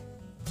well,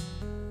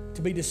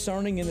 to be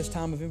discerning in this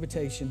time of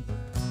invitation.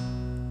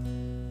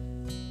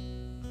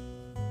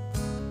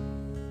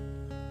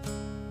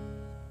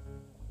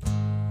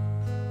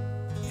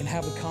 And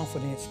have the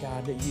confidence,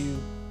 God, that you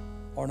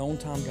are an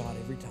on-time God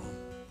every time,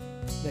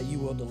 that you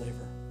will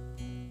deliver.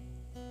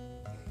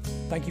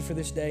 Thank you for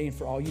this day and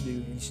for all you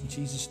do. In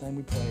Jesus' name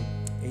we pray.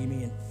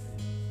 Amen.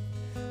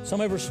 Some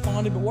have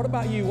responded, but what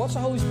about you? What's the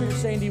Holy Spirit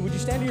saying to you? Would you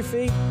stand to your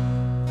feet?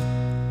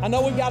 I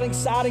know we've got an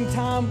exciting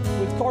time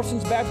with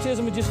Carson's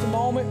baptism in just a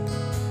moment.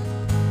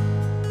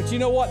 But you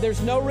know what? There's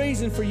no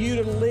reason for you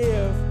to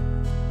leave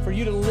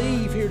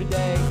here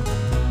today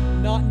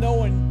not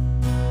knowing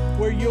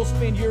where you'll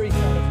spend your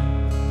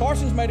eternity.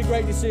 Carson's made a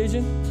great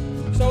decision.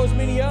 So has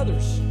many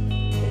others.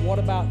 But what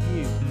about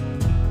you?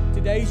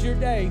 Today's your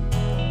day.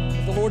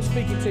 If the Lord's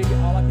speaking to you,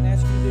 all I can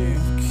ask you to do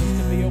is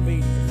to be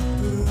obedient.